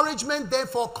 Discouragement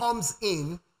therefore comes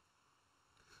in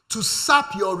to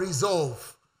sap your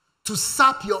resolve, to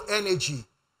sap your energy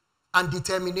and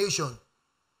determination.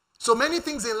 So many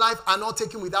things in life are not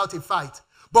taken without a fight.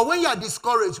 But when you are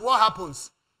discouraged, what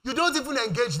happens? You don't even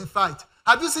engage the fight.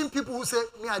 Have you seen people who say,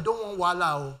 me, I don't want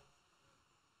wala.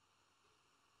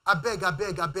 I beg.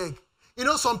 You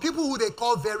know, some people who they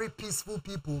call very peaceful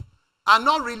people are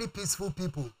not really peaceful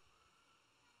people.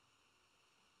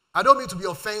 I don't mean to be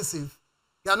offensive.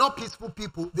 They are not peaceful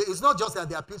people. It's not just that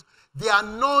they are peaceful. They are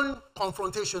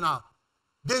non-confrontational.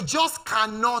 They just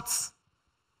cannot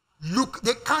look.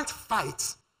 They can't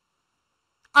fight.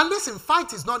 And listen,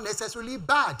 fight is not necessarily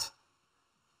bad.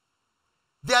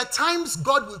 There are times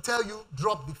God will tell you,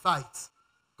 drop the fight.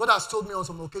 God has told me on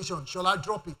some occasion, shall I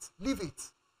drop it? Leave it.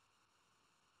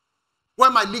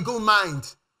 When my legal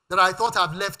mind that I thought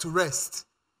I've left to rest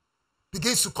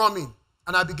begins to come in,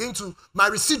 and I begin to, my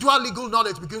residual legal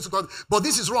knowledge begins to come, but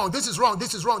this is wrong, this is wrong,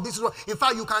 this is wrong, this is wrong. In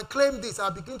fact, you can claim this. I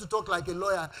begin to talk like a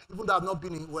lawyer, even though I've not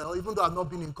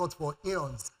been in court for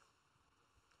eons.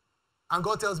 And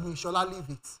God tells me, shall I leave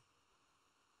it?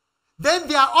 Then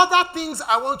there are other things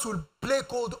I want to play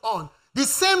cold on. The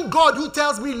same God who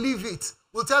tells me leave it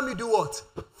will tell me do what?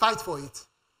 Fight for it.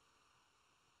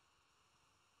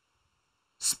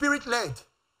 Spirit-led.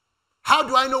 How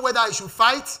do I know whether I should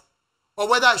fight or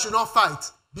whether I should not fight?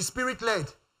 Be spirit-led.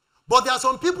 But there are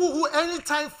some people who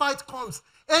anytime fight comes,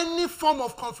 any form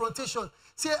of confrontation,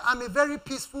 say, I'm a very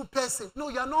peaceful person. No,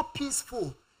 you are not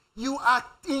peaceful. You are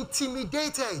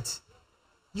intimidated.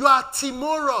 You are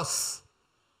timorous.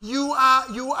 You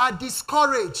are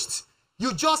discouraged.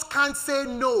 You just can't say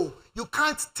no. You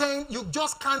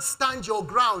just can't stand your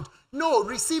ground. No,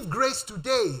 receive grace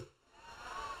today.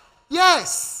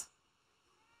 Yes.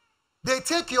 They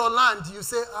take your land. You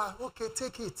say, okay,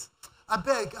 take it. I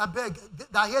beg.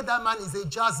 I hear that man is a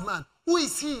jazz man. Who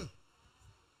is he?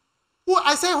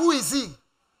 Who is he?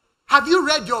 Have you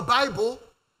read your Bible?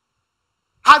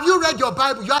 Have you read your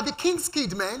Bible? You are the king's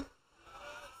kid, man.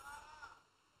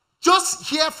 Just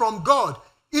hear from God.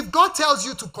 If God tells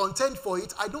you to contend for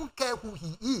it, I don't care who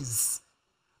he is.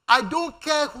 I don't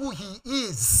care who he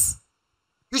is.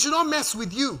 He should not mess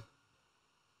with you.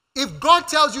 If God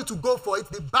tells you to go for it,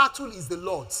 the battle is the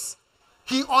Lord's.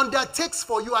 He undertakes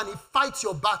for you and he fights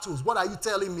your battles. What are you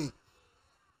telling me?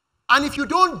 And if you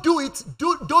don't do it,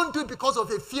 don't do it because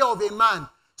of a fear of a man.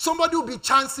 Somebody will be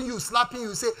chancing you, slapping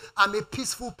you, say, I'm a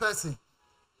peaceful person.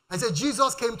 I say,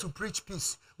 Jesus came to preach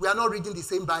peace. We are not reading the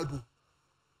same Bible.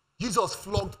 Jesus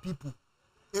flogged people.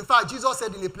 In fact, Jesus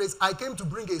said in a place, I came to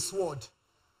bring a sword.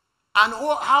 And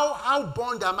how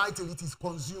burned am I till it is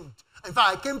consumed? In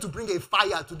fact, I came to bring a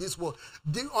fire to this world.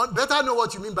 Better know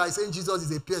what you mean by saying Jesus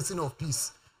is a person of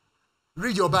peace.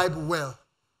 Read your Bible well.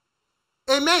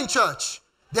 Amen, church.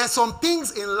 There's some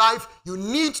things in life you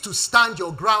need to stand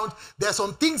your ground. There's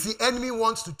some things the enemy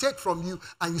wants to take from you,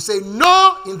 and you say,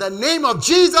 no, in the name of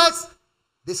Jesus,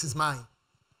 this is mine.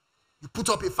 You put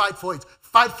up a fight for it.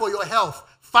 Fight for your health.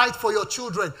 Fight for your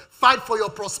children. Fight for your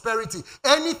prosperity.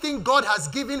 Anything God has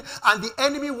given and the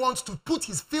enemy wants to put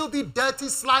his filthy, dirty,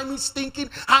 slimy, stinking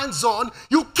hands on,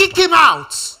 you kick him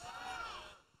out.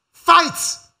 Fight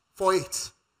for it.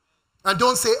 And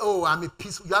don't say, oh, I'm a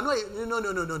peaceful. You are not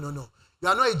a, no. You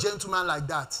are not a gentleman like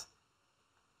that.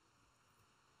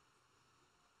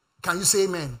 Can you say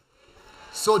amen?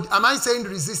 So am I saying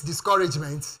resist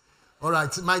discouragement? All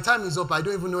right, my time is up. I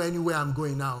don't even know anywhere I'm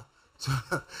going now. So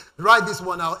write this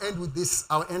one. I'll end with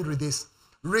this.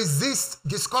 Resist.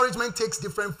 Discouragement takes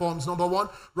different forms. Number one,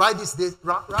 write this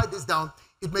down.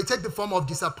 It may take the form of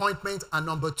disappointment. And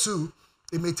number two,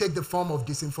 it may take the form of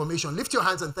disinformation. Lift your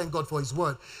hands and thank God for his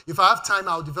word. If I have time,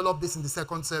 I'll develop this in the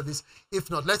second service. If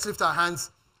not, let's lift our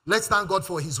hands. Let's thank God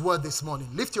for his word this morning.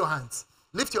 Lift your hands.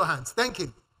 Lift your hands. Thank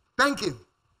him. Thank him.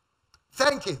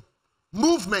 Thank him.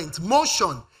 Movement,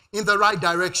 motion in the right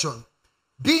direction.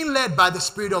 Being led by the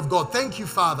Spirit of God. Thank you,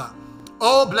 Father.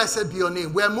 Oh, blessed be your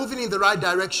name. We're moving in the right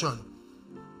direction.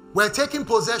 We're taking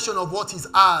possession of what is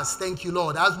ours. Thank you,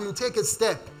 Lord. As we take a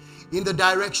step in the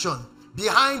direction,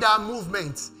 behind our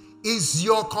movement is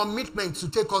your commitment to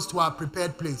take us to our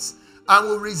prepared place. And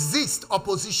we'll resist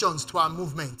oppositions to our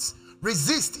movements.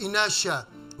 Resist inertia.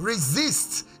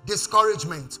 Resist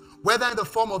discouragement. Whether in the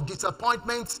form of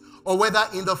disappointment or whether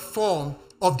in the form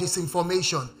of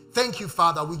disinformation. Thank you,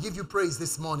 Father. We give you praise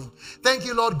this morning. Thank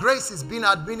you, Lord. Grace is being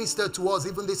administered to us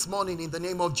even this morning in the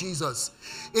name of Jesus.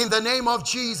 In the name of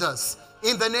Jesus.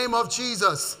 In the name of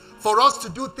Jesus. For us to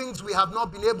do things we have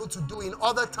not been able to do in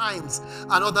other times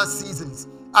and other seasons.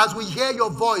 As we hear your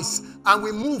voice and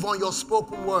we move on your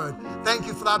spoken word. Thank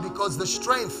you for that, because the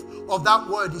strength of that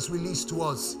word is released to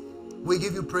us. We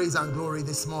give you praise and glory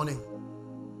this morning.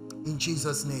 In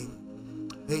Jesus' name.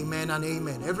 Amen and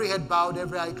amen. Every head bowed,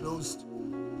 every eye closed.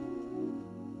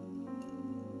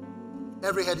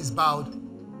 Every head is bowed.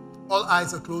 All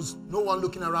eyes are closed. No one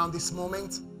looking around this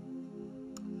moment.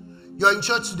 You're in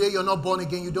church today. You're not born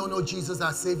again. You don't know Jesus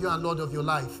as Savior and Lord of your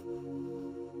life.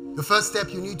 The first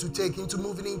step you need to take into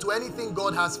moving into anything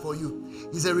God has for you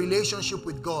is a relationship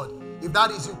with God. If that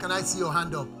is you, can I see your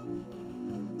hand up?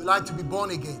 You like to be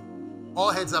born again. All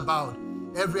heads are bowed.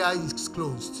 Every eye is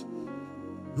closed.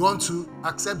 You want to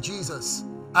accept Jesus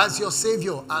as your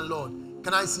Savior and Lord.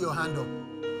 Can I see your hand up?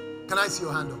 Can I see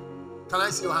your hand up? Can I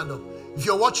see your hand up? If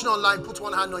you're watching online, put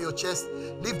one hand on your chest.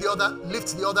 Lift the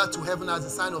other to heaven as a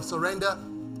sign of surrender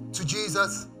to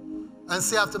Jesus. And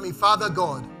say after me, Father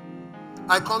God,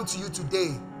 I come to you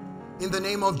today in the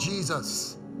name of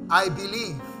Jesus. I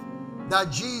believe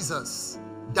that Jesus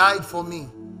died for me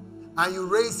and you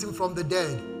raised him from the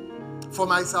dead for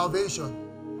my salvation.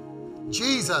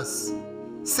 Jesus,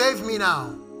 save me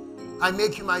now. I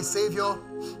make you my Savior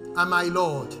and my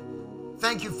Lord.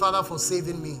 Thank you, Father, for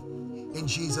saving me. In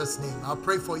Jesus' name. I'll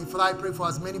pray for you. Father, I pray for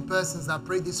as many persons that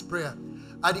pray this prayer.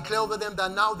 I declare over them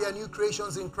that now they are new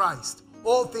creations in Christ.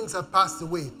 All things have passed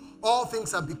away. All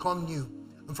things have become new.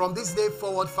 And from this day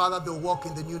forward, Father, they'll walk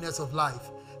in the newness of life.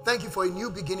 Thank you for a new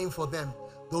beginning for them.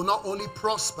 They'll not only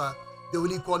prosper, they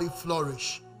will equally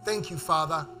flourish. Thank you,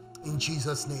 Father, in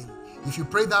Jesus' name. If you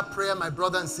pray that prayer, my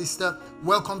brother and sister,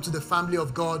 welcome to the family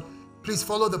of God. Please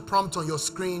follow the prompt on your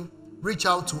screen. Reach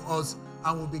out to us,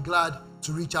 and we'll be glad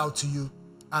to reach out to you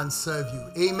and serve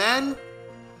you. Amen.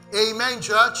 Amen,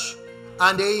 church,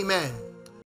 and amen.